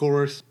down the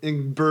course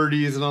and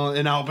birdies and all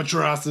and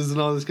albatrosses and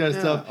all this kind of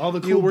stuff. All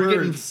the cool we're birds.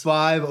 getting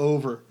 5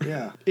 over.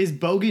 Yeah. Is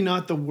bogey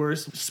not the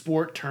worst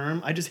sport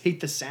term? I just hate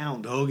the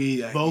sound.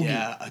 Bogey.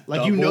 Yeah,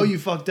 you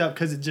fucked up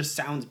because it just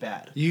sounds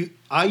bad.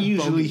 I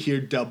usually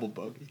hear double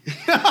bogey. It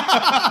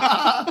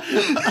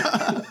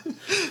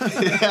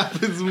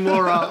happens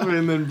more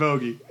often than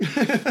bogey.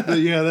 But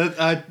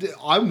yeah,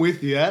 I'm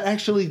with you. That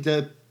actually,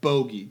 the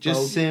bogey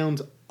just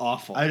sounds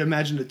awful. I'd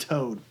imagine a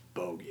toad.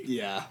 Bogey.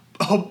 Yeah.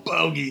 Oh,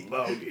 bogey.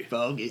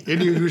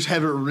 And you just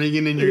have it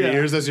ringing in your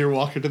ears as you're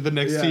walking to the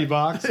next tee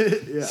box.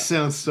 Yeah.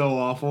 Sounds so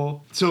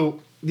awful. So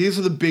these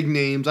are the big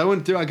names. I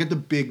got the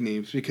big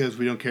names because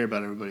we don't care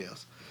about everybody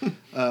else.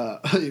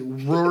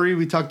 Rory,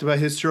 we talked about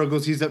his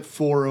struggles. He's at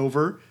 4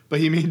 over,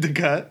 but he made the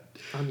cut.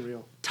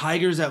 Unreal.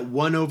 Tiger's at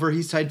 1 over.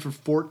 He's tied for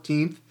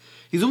 14th.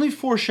 He's only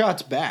 4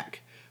 shots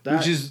back.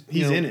 which is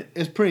he's in it.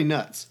 It's pretty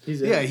nuts.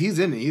 He's in it. He's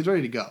in it. He's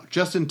ready to go.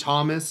 Justin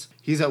Thomas,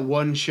 he's at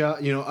one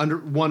shot,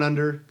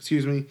 under,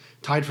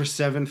 tied for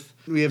 7th.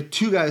 We have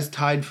 2 guys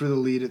tied for the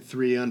lead at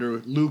 3 under,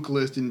 Luke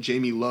List and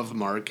Jamie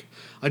Lovemark.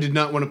 I did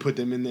not want to put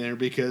them in there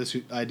because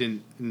I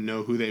didn't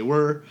know who they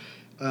were.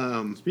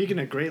 Speaking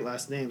of great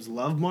last names,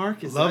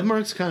 Lovemark?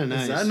 Lovemark's kind of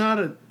nice. Is that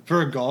not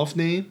for a golf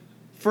name?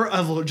 For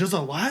just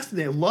a last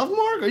name?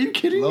 Lovemark? Are you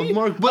kidding me?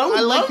 Lovemark. But I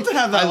would love to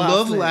have that I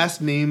love name.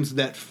 last names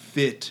that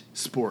fit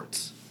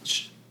sports.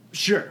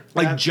 Sure.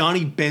 Like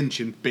Johnny Bench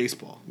in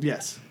baseball.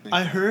 Yes.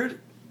 I heard,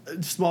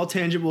 small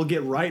tangent, we'll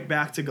get right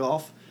back to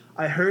golf.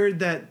 I heard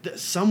that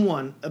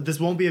someone, this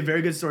won't be a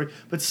very good story,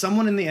 but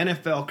someone in the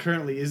NFL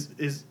currently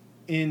is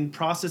in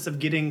process of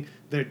getting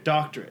their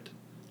doctorate.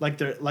 Like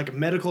a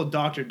medical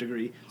doctorate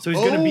degree. So he's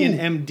going to be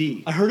an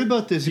MD. I heard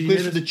about this. He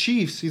plays for the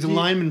Chiefs. He's a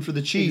lineman for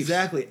the Chiefs.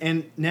 Exactly.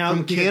 And now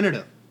from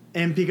Canada.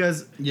 And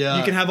because you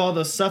can have all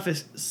those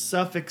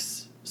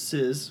suffixes,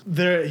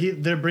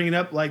 they're bringing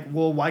up like,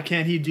 well, why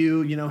can't he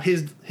do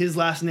his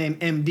last name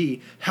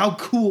MD? How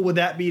cool would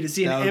that be to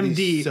see an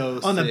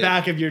MD on the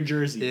back of your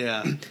jersey?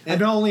 Yeah. I'm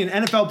not only an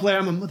NFL player,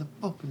 I'm a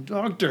motherfucking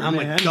doctor. I'm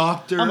a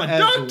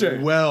doctor.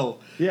 As well.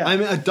 Yeah.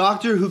 I'm a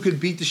doctor who could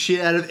beat the shit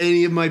out of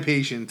any of my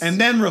patients and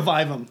then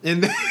revive them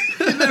and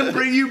then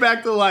bring you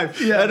back to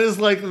life. Yeah. That is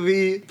like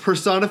the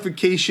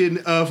personification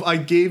of I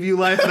gave you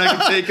life and I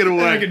can take it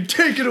away. I can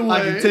take it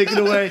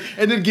away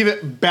and then give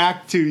it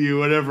back to you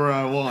whenever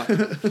I want.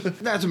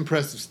 That's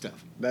impressive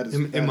stuff. That is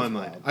in my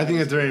mind. I think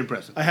that's very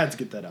impressive. I had to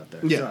get that out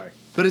there. Yeah. Sorry.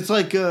 But it's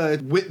like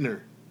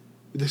Whitner,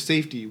 the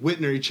safety.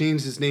 Whitner, he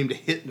changed his name to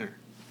Hittner.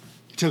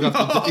 He took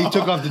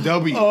off the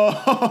W.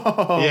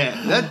 Oh.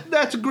 Yeah,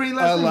 that's a great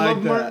last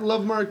name. Like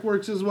Lovemark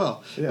works as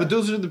well. Yeah. But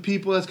those are the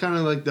people. That's kind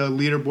of like the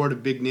leaderboard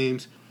of big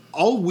names.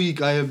 All week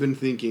I have been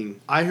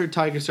thinking. I heard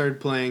Tiger started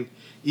playing,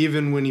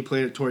 even when he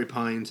played at Torrey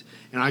Pines,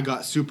 and I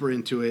got super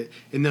into it.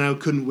 And then I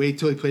couldn't wait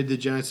till he played the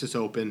Genesis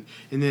Open.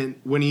 And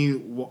then when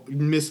he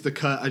missed the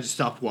cut, I just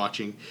stopped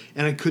watching.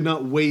 And I could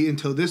not wait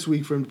until this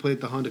week for him to play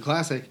at the Honda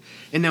Classic.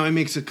 And now he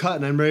makes a cut,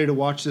 and I'm ready to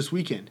watch this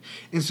weekend.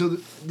 And so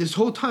this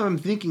whole time I'm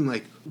thinking,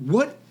 like,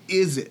 what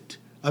is it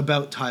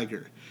about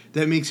Tiger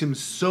that makes him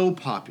so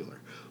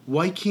popular?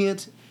 Why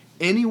can't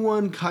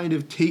anyone kind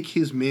of take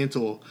his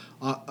mantle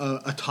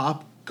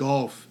atop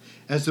golf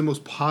as the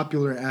most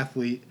popular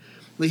athlete?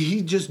 Like,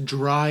 he just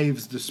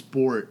drives the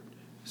sport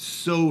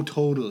so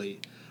totally.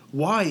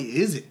 Why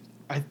is it?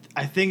 I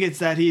think it's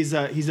that he's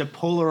a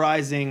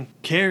polarizing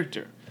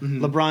character.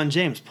 Mm-hmm. LeBron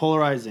James,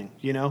 polarizing,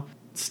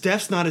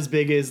 Steph's not as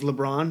big as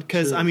LeBron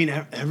because, sure. I mean,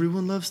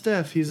 everyone loves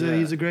Steph. He's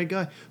a great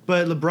guy.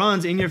 But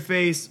LeBron's in your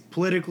face,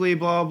 politically,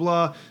 blah,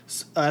 blah,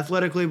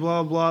 athletically,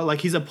 blah, blah.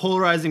 Like, he's a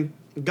polarizing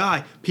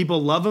guy.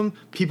 People love him.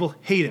 People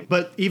hate him.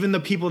 But even the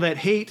people that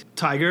hate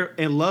Tiger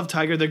and love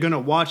Tiger, they're going to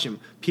watch him.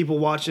 People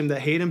watch him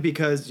that hate him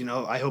because,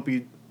 I hope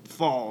he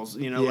falls,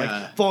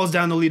 like falls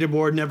down the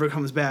leaderboard, never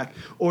comes back.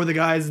 Or the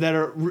guys that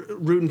are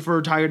rooting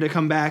for Tiger to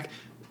come back.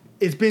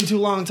 It's been too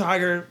long,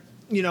 Tiger.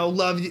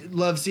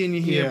 Love seeing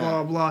you here,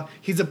 blah, blah.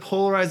 He's a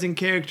polarizing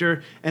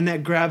character, and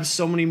that grabs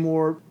so many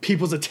more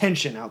people's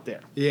attention out there.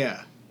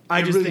 Yeah.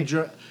 I just think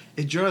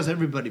it draws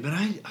everybody. But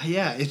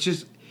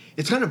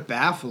it's kind of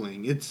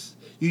baffling.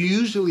 You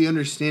usually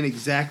understand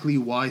exactly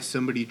why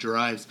somebody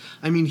drives.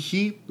 I mean,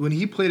 when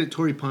he played at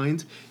Torrey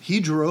Pines, he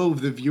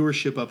drove the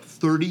viewership up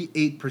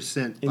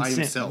 38% by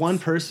himself. One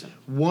person.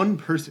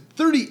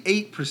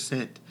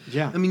 38%.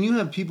 Yeah. I mean, you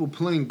have people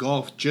playing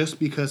golf just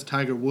because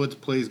Tiger Woods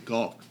plays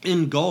golf.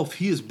 In golf,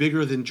 he is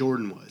bigger than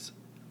Jordan was.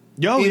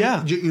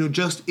 Yeah.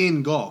 Just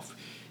in golf.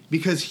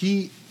 Because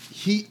he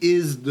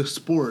is the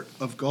sport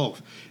of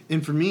golf.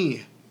 And for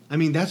me, I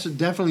mean, that's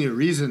definitely a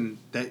reason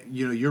that,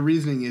 your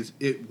reasoning is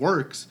it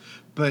works,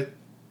 but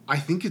I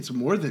think it's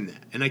more than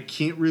that. And I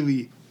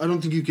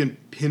don't think you can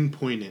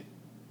pinpoint it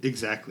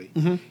exactly.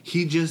 Mm-hmm.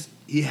 He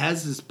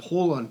has this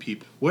pull on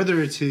people,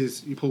 whether it's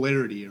his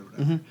polarity or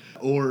whatever.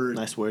 Mm-hmm. Or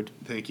nice word.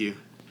 Thank you.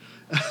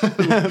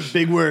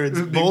 Big words.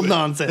 Bold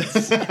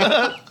nonsense.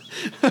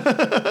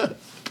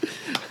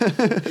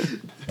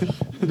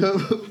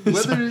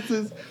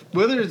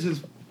 Whether it's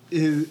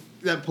his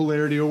that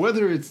polarity, or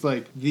whether it's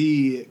like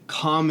the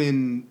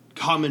common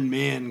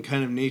man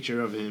kind of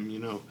nature of him,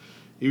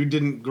 he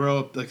didn't grow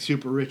up like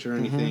super rich or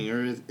anything,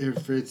 mm-hmm. or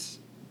if it's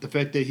the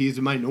fact that he's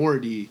a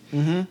minority,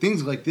 mm-hmm.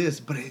 things like this.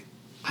 But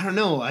I don't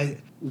know.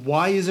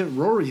 Why isn't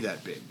Rory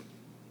that big?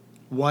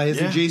 Why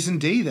isn't Jason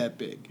Day that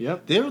big?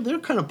 Yep, they're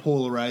kind of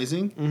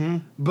polarizing, mm-hmm.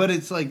 but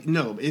it's like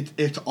no,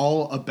 it's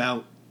all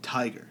about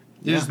Tiger.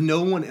 There's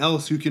no one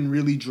else who can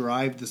really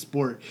drive the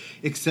sport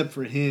except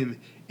for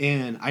him,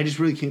 and I just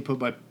really can't put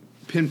my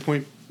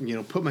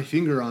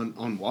finger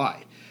on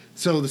why.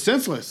 So the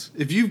senseless.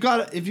 If you've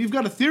got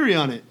a theory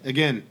on it,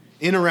 again,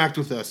 interact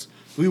with us.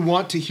 We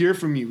want to hear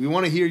from you. We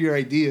want to hear your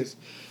ideas,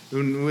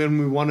 and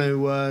we want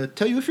to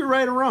tell you if you're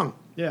right or wrong.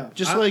 Yeah,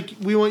 just like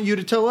we want you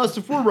to tell us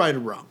if we're right or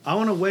wrong. I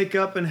want to wake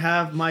up and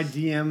have my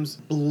DMs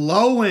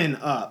blowing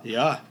up.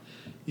 Yeah,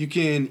 you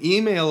can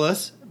email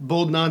us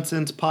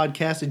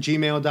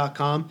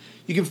boldnonsensepodcast@gmail.com.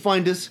 You can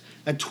find us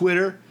at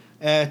Twitter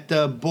at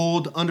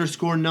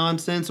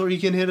bold_nonsense, or you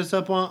can hit us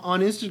up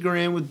on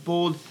Instagram with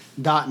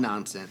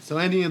bold.nonsense. So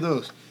any of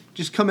those,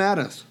 just come at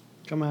us.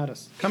 Come at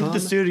us. Come to the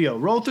studio.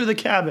 Roll through the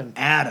cabin.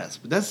 At us.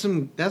 But that's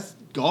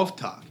golf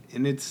talk,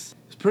 and it's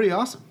pretty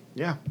awesome.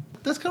 Yeah.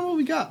 That's kind of what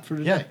we got for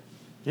today.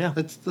 Yeah.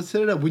 Let's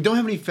hit it up. We don't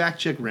have any fact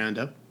check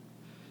roundup.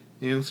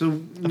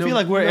 So I feel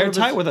like we're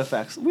airtight with our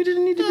facts. We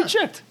didn't need to be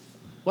checked.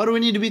 Why do we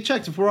need to be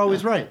checked if we're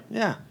always right?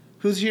 Yeah.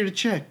 Who's here to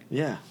check?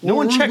 Yeah. No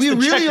one checks. We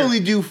really only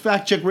do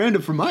fact check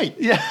roundup for Mike.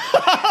 Yeah.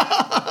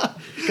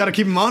 Got to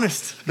keep him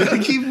honest. Gotta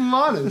keep him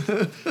honest.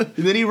 And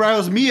then he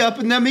riles me up,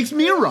 and that makes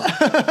me wrong.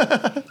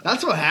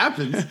 That's what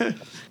happens.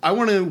 I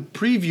want to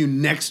preview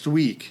next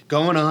week.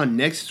 Going on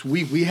next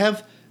week, we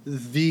have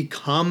the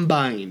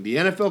Combine, the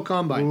NFL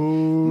Combine.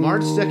 Ooh.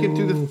 March 2nd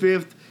through the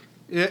 5th.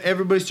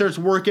 Everybody starts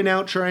working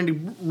out, trying to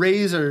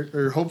raise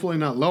or hopefully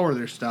not lower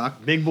their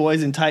stock. Big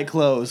boys in tight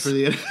clothes.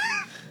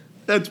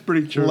 That's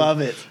pretty true.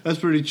 Love it. That's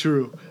pretty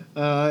true.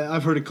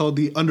 I've heard it called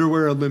the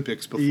Underwear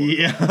Olympics before.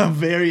 Yeah,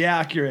 very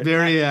accurate.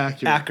 Very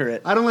accurate.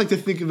 Accurate. I don't like to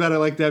think about it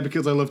like that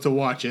because I love to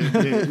watch it.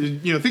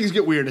 Things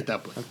get weird at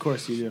that point. Of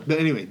course you do. But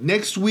anyway,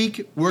 next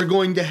week we're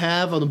going to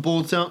have on the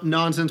Bold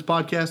Nonsense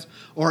podcast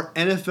our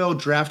NFL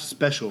draft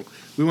special.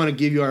 We want to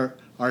give you our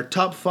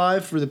top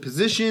 5 for the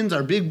positions,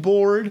 our big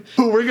board.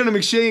 We're going to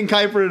McShay and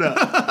Kuiper it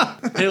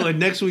up. Anyway,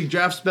 next week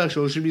draft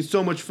special. It should be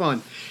so much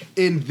fun.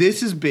 And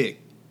this is big.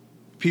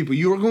 People,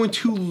 you are going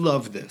to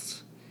love this.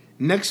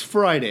 Next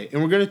Friday,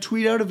 and we're going to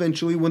tweet out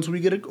eventually once we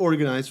get it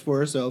organized for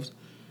ourselves,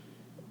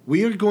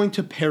 we are going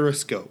to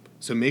Periscope.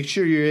 So make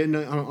sure you're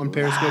on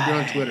Periscope, you're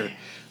on Twitter.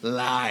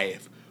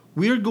 Live.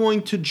 We are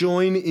going to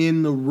join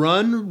in the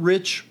Run,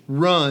 Rich,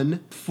 Run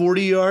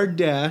 40-yard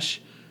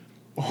dash.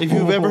 If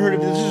you've ever heard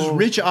of this is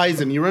Rich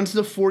Eisen. He runs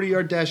the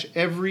 40-yard dash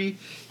every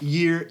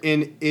year,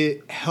 and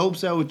it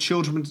helps out with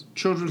Children's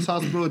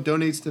Hospital. It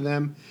donates to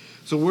them.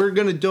 So we're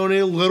going to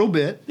donate a little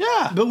bit.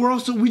 Yeah. But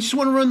we just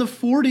want to run the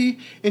 40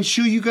 and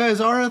show you guys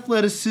our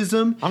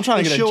athleticism. I'm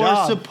trying to get a job. Show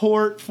our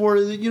support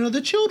for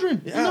the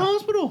children in the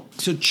hospital.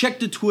 So check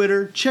the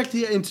Twitter, check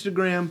the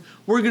Instagram.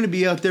 We're going to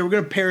be out there. We're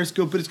going to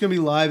Periscope it. It's going to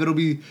be live. It'll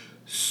be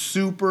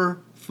super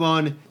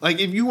fun. Like,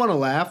 if you want to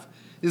laugh,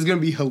 it's going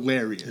to be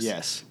hilarious.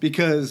 Yes.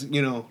 Because,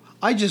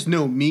 I just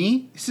know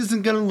me. This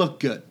isn't going to look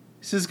good.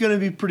 This is going to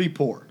be pretty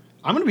poor.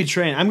 I'm going to be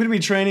training. I'm going to be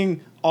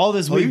training all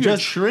this week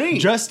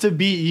just to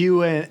beat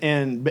you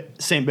and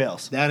St.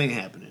 Bayles. That ain't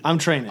happening. I'm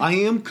training. I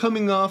am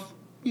coming off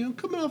a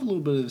little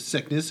bit of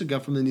sickness I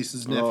got from the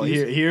nieces and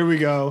nephews. Here we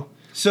go.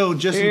 So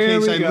just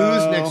in case I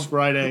lose next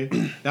Friday,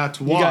 that's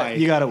why.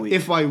 You got a week.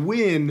 If I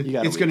win,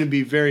 it's going to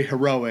be very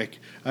heroic.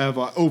 I have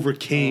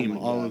overcame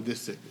all of this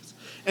sickness.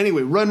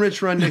 Anyway, Run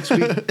Rich Run next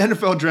week.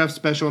 NFL Draft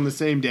Special on the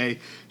same day.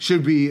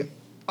 Should be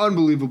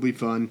unbelievably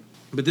fun.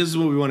 But this is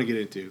what we want to get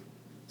into.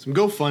 So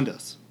go fund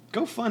us.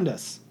 Go fund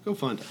us. Go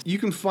fund us. You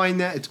can find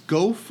that. It's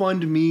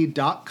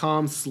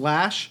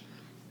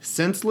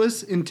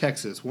gofundme.com/senseless in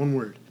Texas. One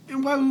word.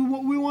 And why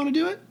we want to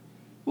do it?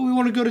 Well, we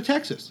want to go to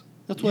Texas.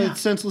 That's why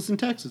it's senseless in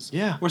Texas.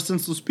 Yeah. We're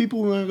senseless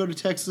people. We want to go to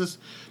Texas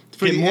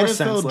for Get the more NFL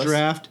senseless.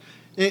 draft.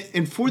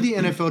 And for the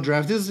NFL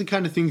draft, this is the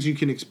kind of things you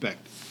can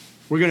expect.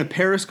 We're going to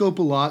Periscope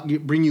a lot,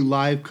 bring you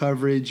live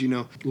coverage,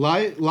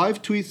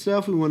 live tweet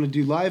stuff. We want to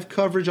do live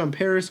coverage on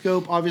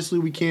Periscope. Obviously,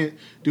 we can't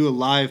do a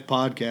live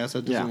podcast.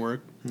 That doesn't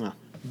work. No.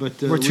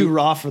 But we're too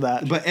raw for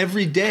that. But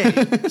every day,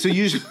 so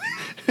usually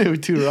we're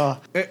too raw.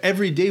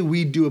 Every day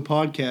we do a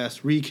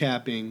podcast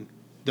recapping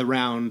the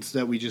rounds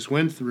that we just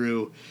went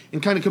through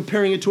and kind of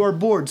comparing it to our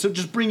board. So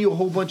just bring you a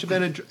whole bunch of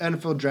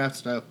NFL draft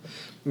stuff.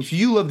 If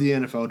you love the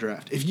NFL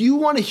draft, if you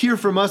want to hear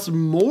from us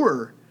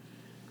more,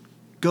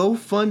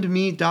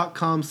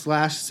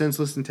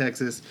 gofundme.com/senseless in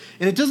Texas.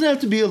 And it doesn't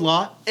have to be a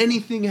lot.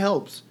 Anything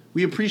helps.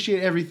 We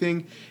appreciate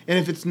everything. And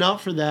if it's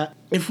not for that,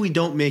 if we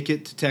don't make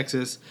it to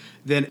Texas,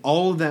 then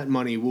all of that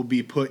money will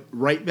be put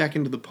right back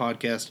into the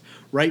podcast,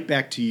 right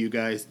back to you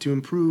guys to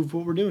improve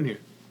what we're doing here.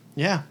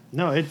 Yeah.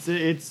 No,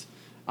 it's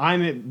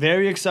I'm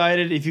very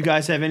excited. If you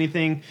guys have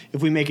anything,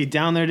 if we make it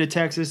down there to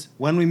Texas,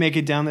 when we make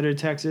it down there to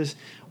Texas,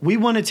 we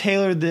want to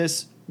tailor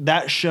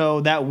that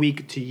show that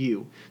week to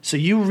you. So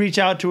you reach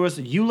out to us,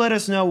 you let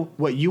us know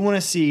what you want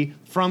to see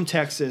from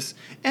Texas,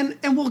 and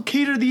we'll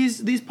cater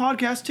these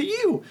podcasts to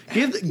you.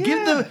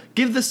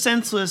 Give the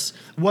senseless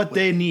what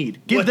they need.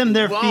 Give them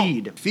their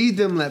feed. Feed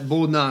them that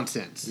bold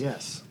nonsense.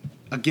 Yes.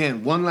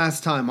 Again, one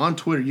last time, on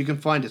Twitter, you can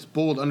find us,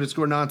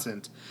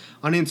 bold_nonsense.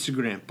 On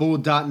Instagram,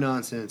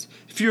 bold.nonsense.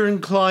 If you're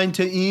inclined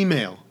to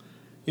email,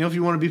 if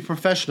you want to be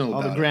professional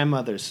all about the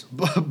grandmothers.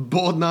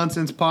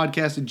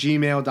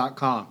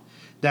 boldnonsensepodcast@gmail.com.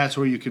 That's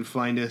where you can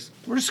find us.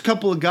 We're just a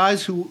couple of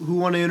guys who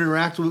want to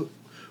interact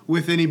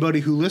with anybody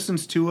who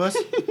listens to us.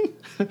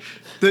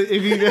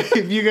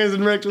 If you guys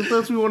interact with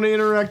us, we want to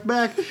interact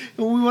back, and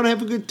we want to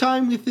have a good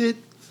time with it.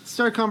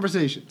 Start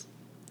conversations.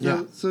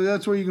 Yeah. So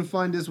that's where you can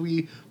find us.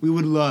 We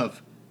would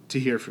love to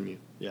hear from you.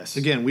 Yes.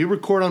 Again, we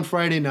record on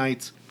Friday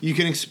nights. You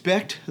can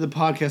expect the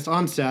podcast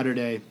on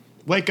Saturday.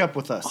 Wake up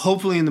with us.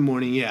 Hopefully in the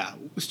morning, yeah.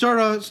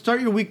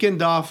 Start your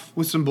weekend off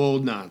with some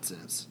bold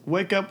nonsense.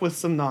 Wake up with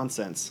some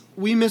nonsense.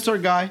 We miss our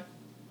guy.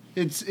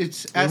 It's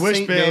at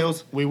St.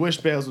 Bayles. We wish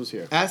Bayles was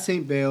here. At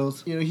St.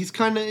 Bayles. You know, he's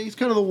kind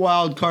of the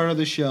wild card of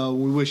the show.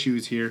 We wish he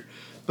was here.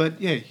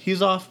 But yeah,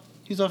 he's off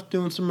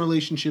doing some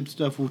relationship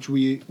stuff, which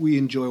we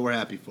enjoy. We're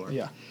happy for.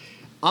 Yeah.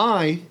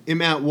 I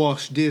am at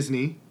Walt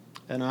Disney.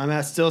 And I'm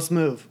at Still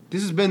Smooth.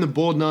 This has been the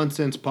Bold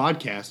Nonsense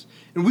Podcast.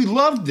 And we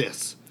loved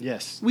this.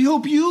 Yes. We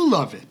hope you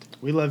love it.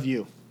 We love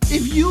you.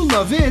 If you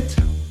love it,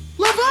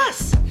 love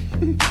us.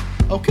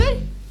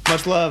 Okay?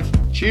 Much love.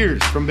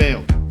 Cheers from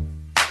Bayles.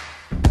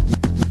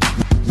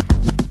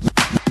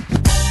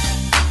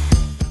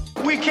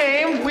 We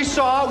came, we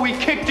saw, we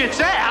kicked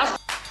its ass.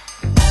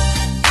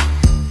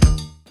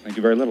 Thank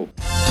you very little.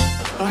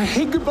 I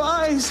hate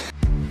goodbyes.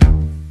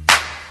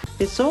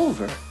 It's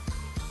over.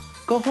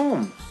 Go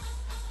home.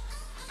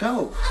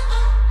 Go.